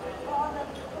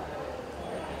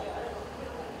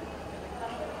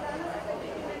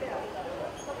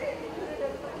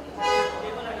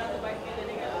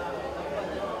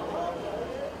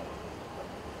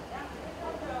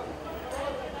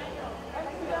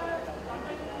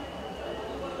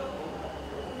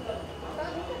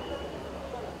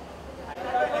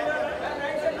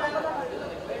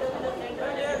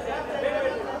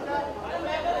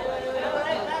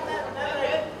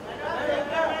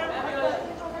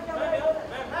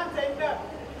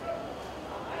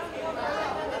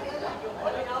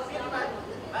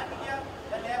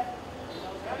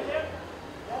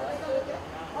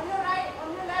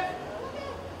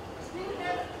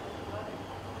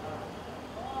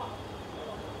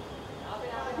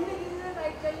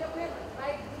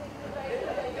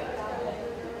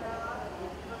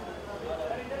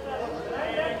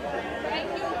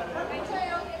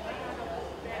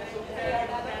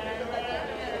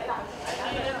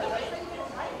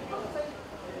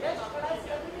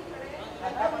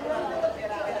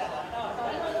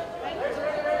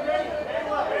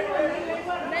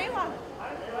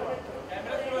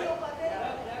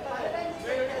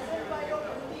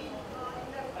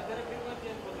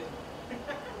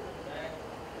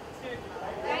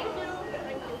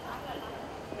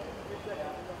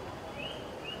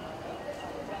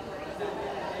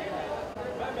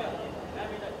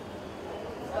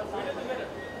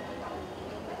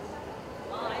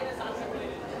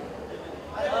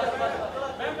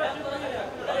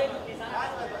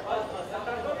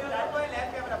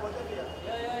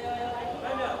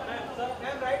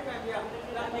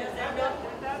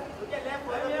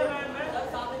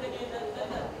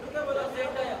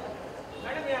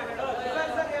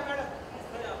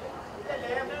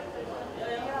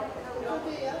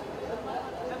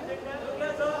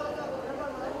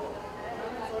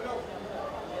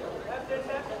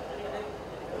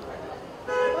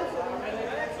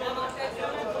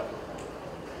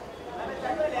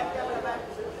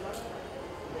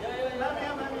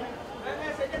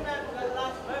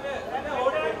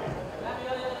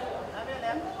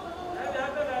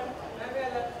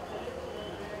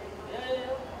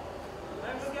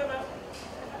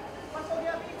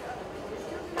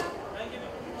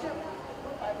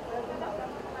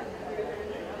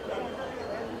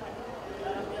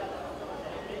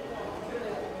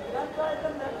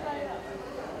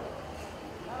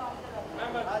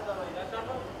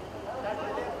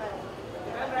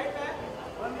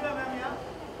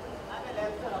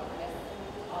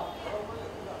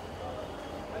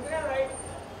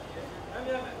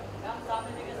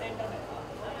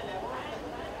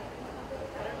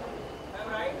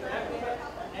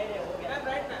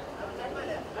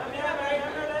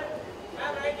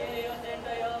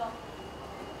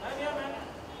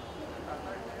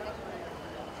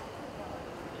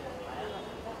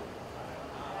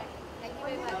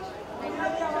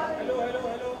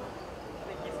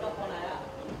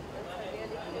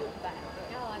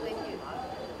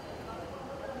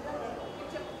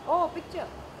 Oh, picture.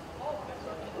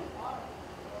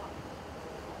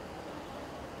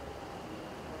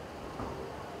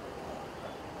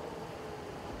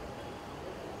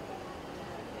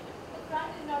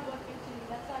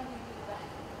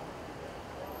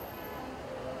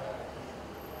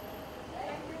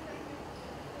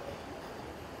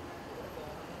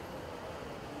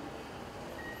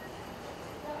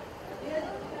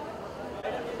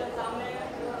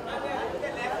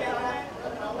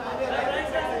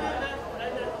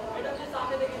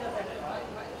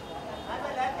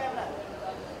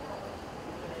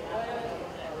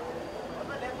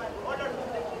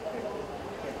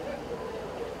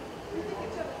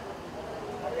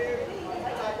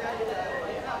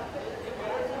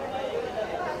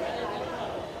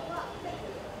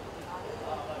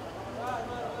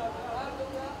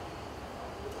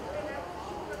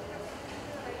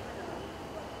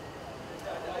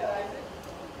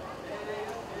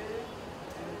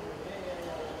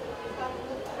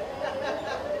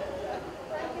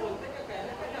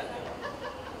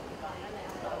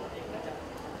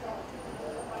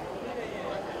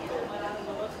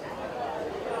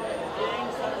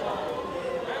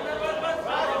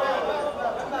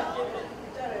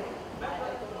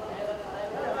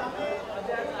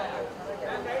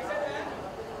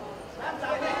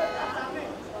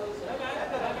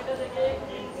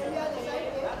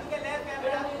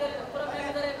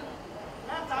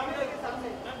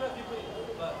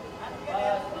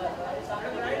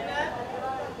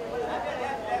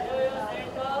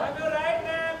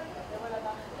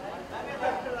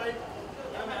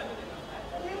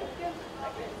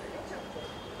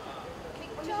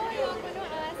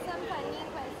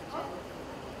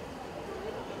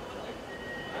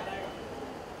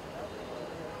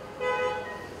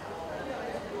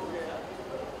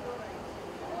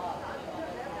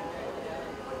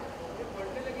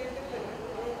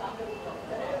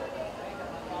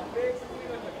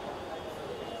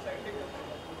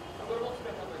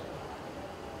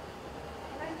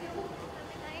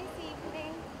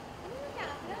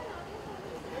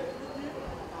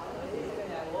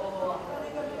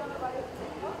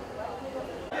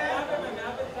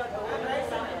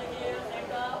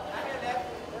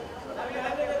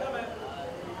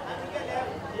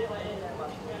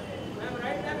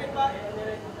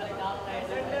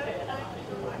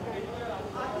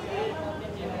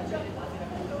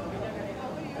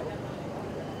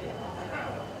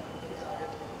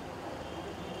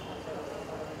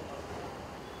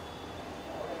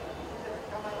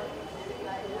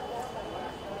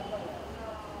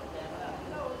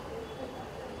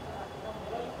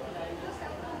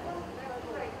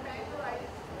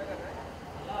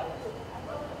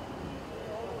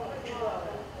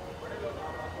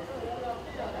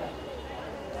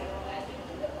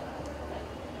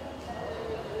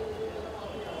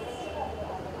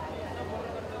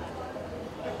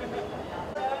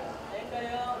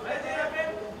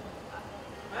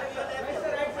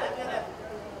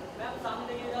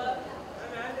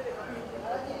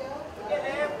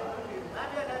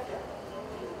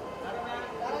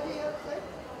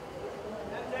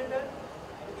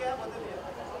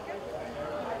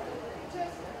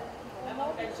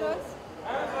 extras.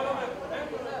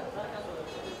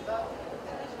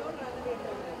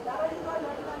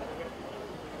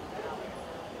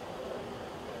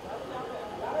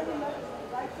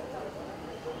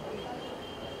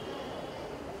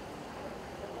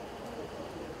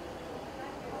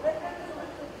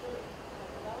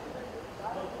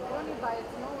 Don't need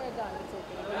bites. No, we're done. It's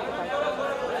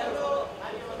okay.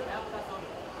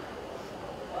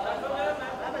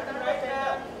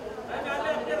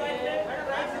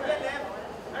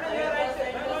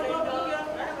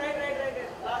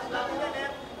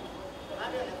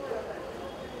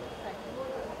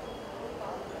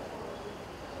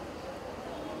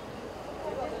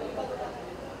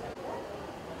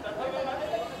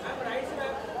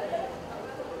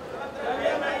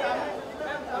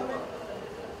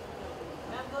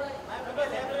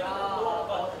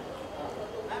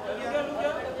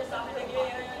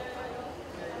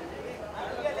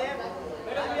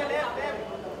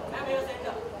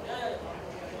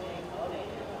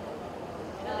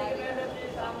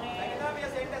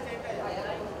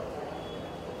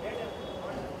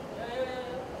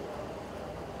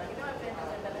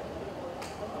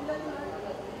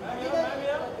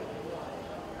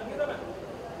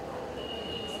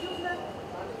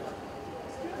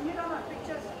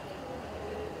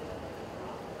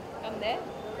 Come there.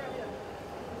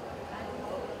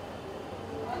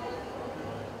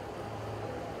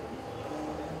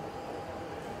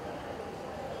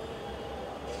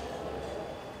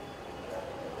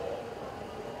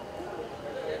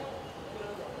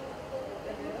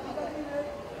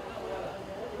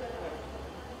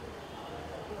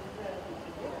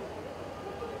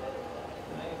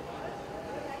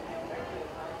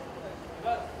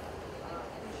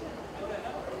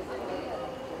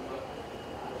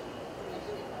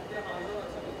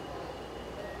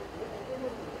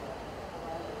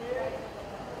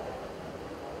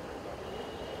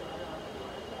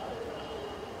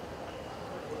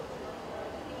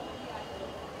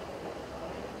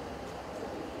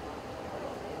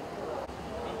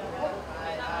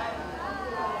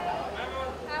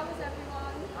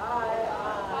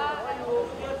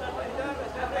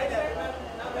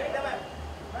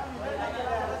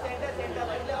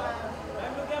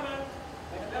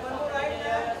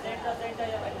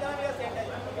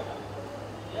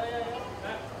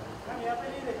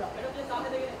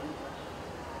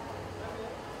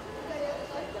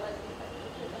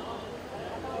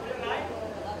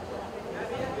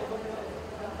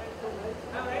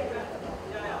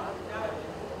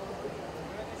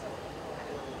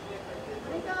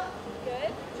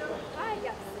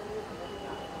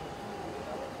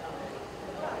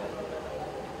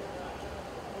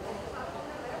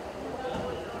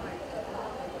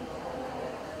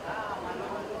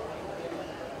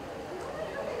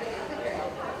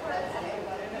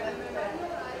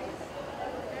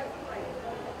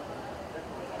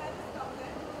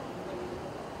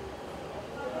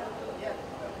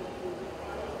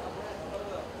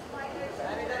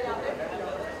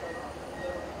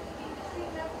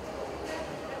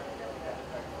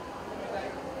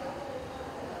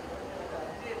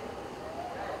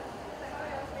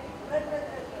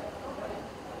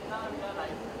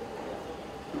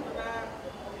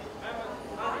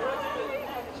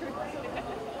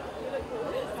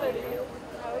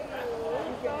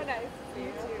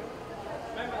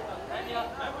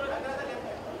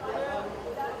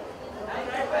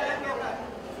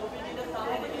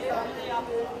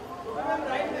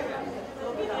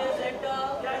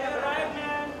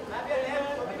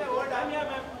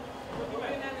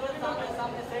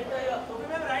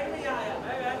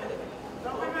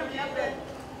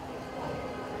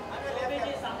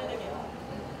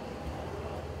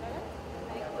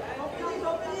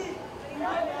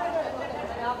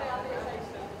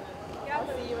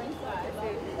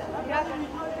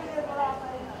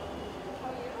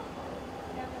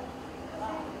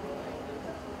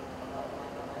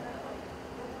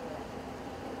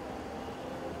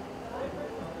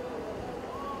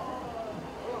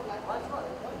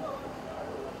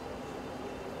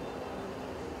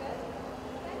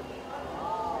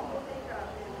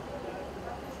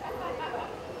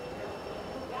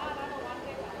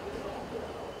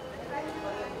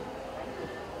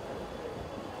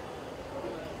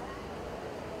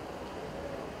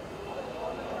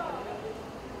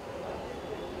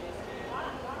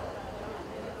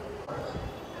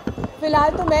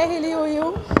 फिलहाल तो मैं हिली हुई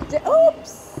हूँ।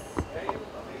 उप्स,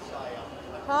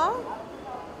 हाँ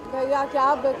भैया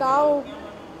क्या बताऊँ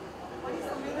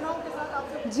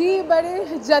जी,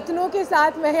 बड़े जत्नों के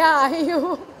साथ मैं यहाँ आई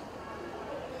हूँ।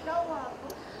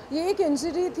 ये एक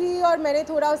इंजरी थी और मैंने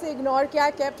थोड़ा उसे इग्नोर किया,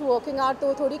 केप्ट वर्किंग आउट,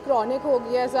 तो थोड़ी क्रॉनिक हो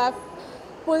गई है. सो आई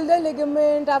pulled the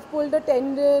ligament, I've pulled the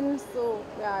tendon, so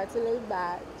yeah, it's a little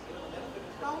bad.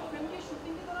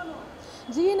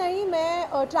 जी नहीं,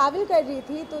 मैं ट्रैवल कर रही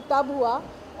थी तो तब हुआ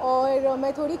और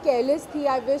मैं थोड़ी केयरलेस थी.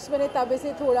 आई विश मैंने तब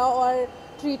इसे थोड़ा और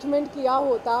ट्रीटमेंट किया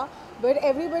होता. But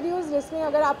everybody was listening.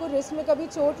 अगर आपको रिस्ट में कभी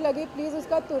चोट लगे प्लीज़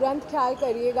उसका तुरंत ख्याल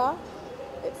करिएगा.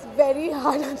 It's very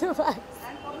hard otherwise.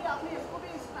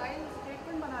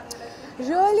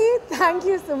 Really? Thank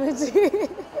you, Sumit.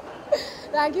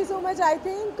 Thank you so much. I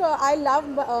think I love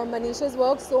Manish's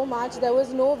work so much. There was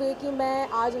no way कि मैं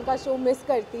आज उनका शो मिस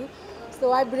करती.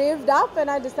 So I braved up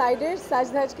and I decided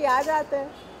सच धज के आ जाते हैं.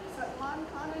 Salman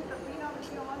Khan and Katrina will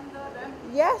be on the ramp.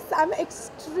 Yes, I'm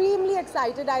extremely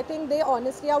excited. I think they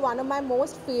honestly are one of my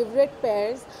most favorite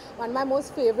pairs, one of my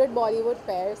most favorite Bollywood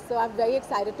pairs. So I'm very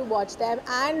excited to watch them,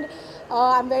 and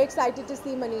I'm very excited to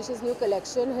see Manish's new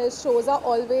collection. His shows are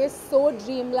always so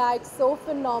dreamlike, so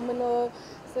phenomenal.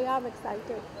 So yeah, I'm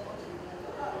excited.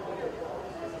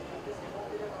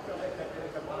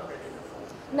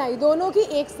 नहीं, दोनों की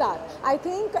एक साथ. I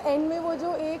think and में वो जो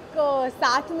एक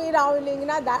साथ में राउंड लेंगे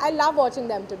ना, that I love watching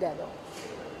them together.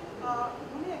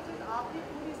 Bhumi actually आप भी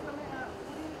पूरी इस समय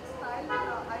पूरी स्टाइल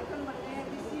आइकन बन गए हैं.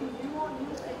 We C new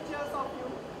pictures of you.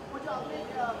 वो जो आपने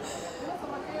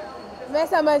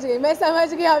समझ के मैं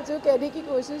समझ गई आप जो कहने की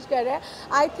कोशिश कर रहे हैं.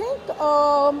 I think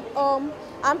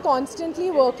I am constantly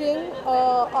working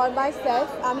on my self.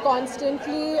 I am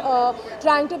constantly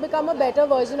trying to become a better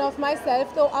version of my self.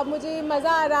 तो अब मुझे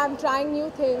मज़ा आ रहा है. I am trying new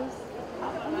things.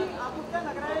 आपको क्या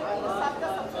लग रहा है इस साल का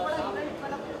सबसे बड़ा इवेंट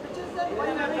मतलब which is the one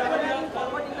event you are looking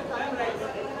forward in the coming days?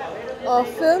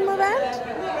 Film event?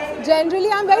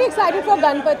 Generally, I'm very excited for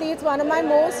Ganpati. It's one of my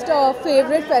most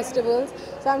favorite festivals.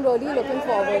 So I'm really looking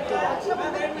forward to that.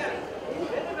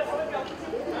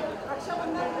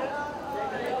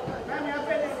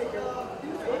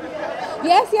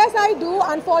 Yes, I do.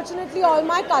 Unfortunately, all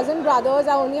my cousin brothers,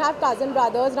 I only have cousin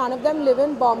brothers, none of them live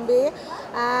in Bombay,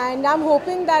 and I'm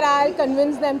hoping that I'll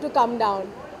convince them to come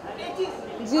down.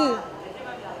 Ji.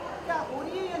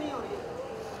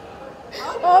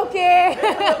 Okay.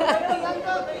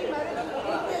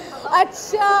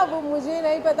 अच्छा, वो मुझे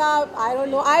नहीं पता. I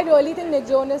don't know. I really think Nick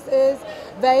Jonas is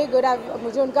very good.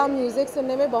 मुझे उनका music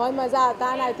सुनने में बहुत मज़ा आता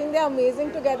है, and I think they're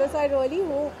amazing together. So I really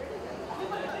hope.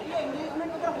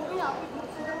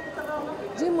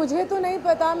 जी मुझे तो नहीं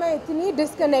पता. मैं इतनी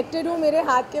डिस्कनेक्टेड हूँ मेरे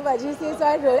हाथ के वजह से.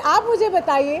 सो आप मुझे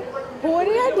बताइए हो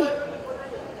रही है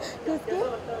किसके?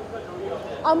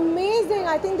 Amazing.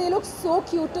 I think they look so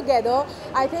cute together.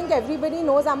 I think everybody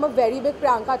knows I'm a very big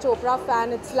Priyanka Chopra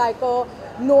fan. It's like a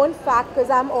known fact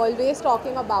because I'm always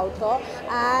talking about her.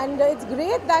 And it's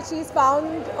great that she's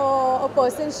found a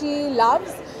person she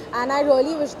loves. And I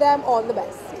really wish them all the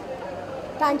best.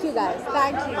 Thank you guys.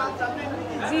 Thank you.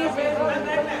 Ji.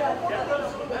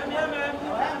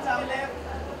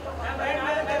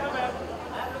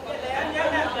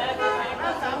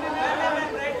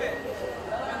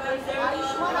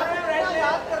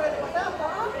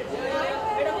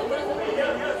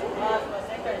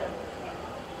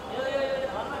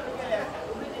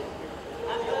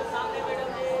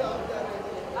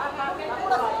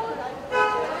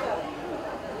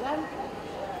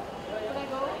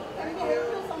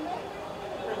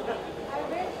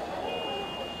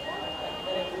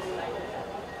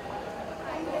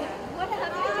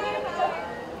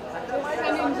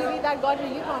 That got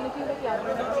really chronically the club.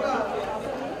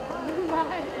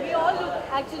 We all look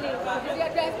actually. We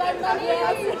are dressed by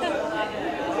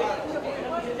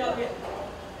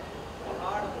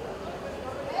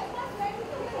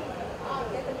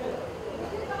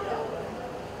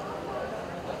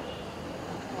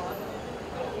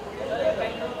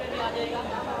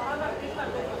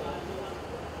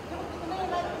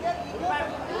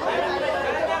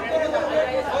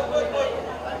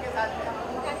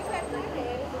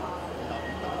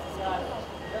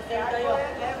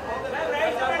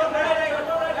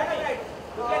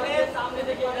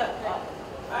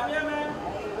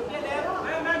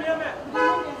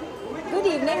Good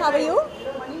evening, how are you?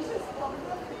 Manish is probably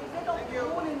the favorite of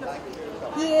everyone in the city.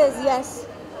 He is, yes.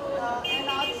 And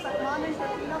आज Salman and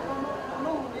Katrina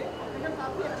दोनों होंगे, लेकिन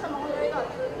काफी अच्छा माहौल रहेगा.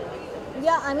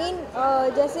 Yeah, I mean,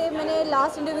 जैसे मैंने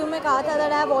last interview में कहा था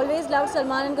that I have always loved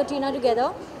Salman and Katrina together,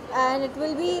 and it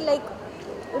will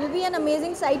be an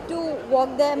amazing sight to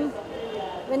walk them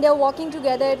when they are walking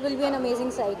together. It will be an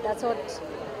amazing sight. That's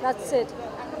it.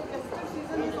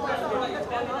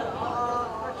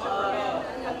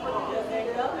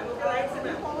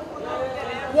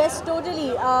 Yes,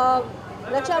 totally.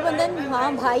 Rakshabandhan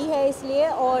हाँ भाई है इसलिए,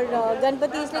 और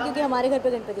गणपति इसलिए क्योंकि हमारे घर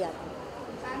पे गणपति आते हैं.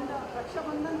 एंड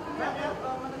रक्षाबंधन के लिए अगर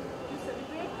मतलब you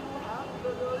celebrate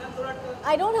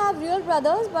I don't have real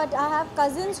brothers, but I have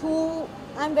cousins who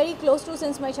I'm very close to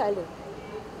since my childhood.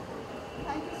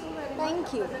 thank you so very much.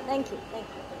 Thank you, thank you, thank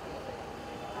you.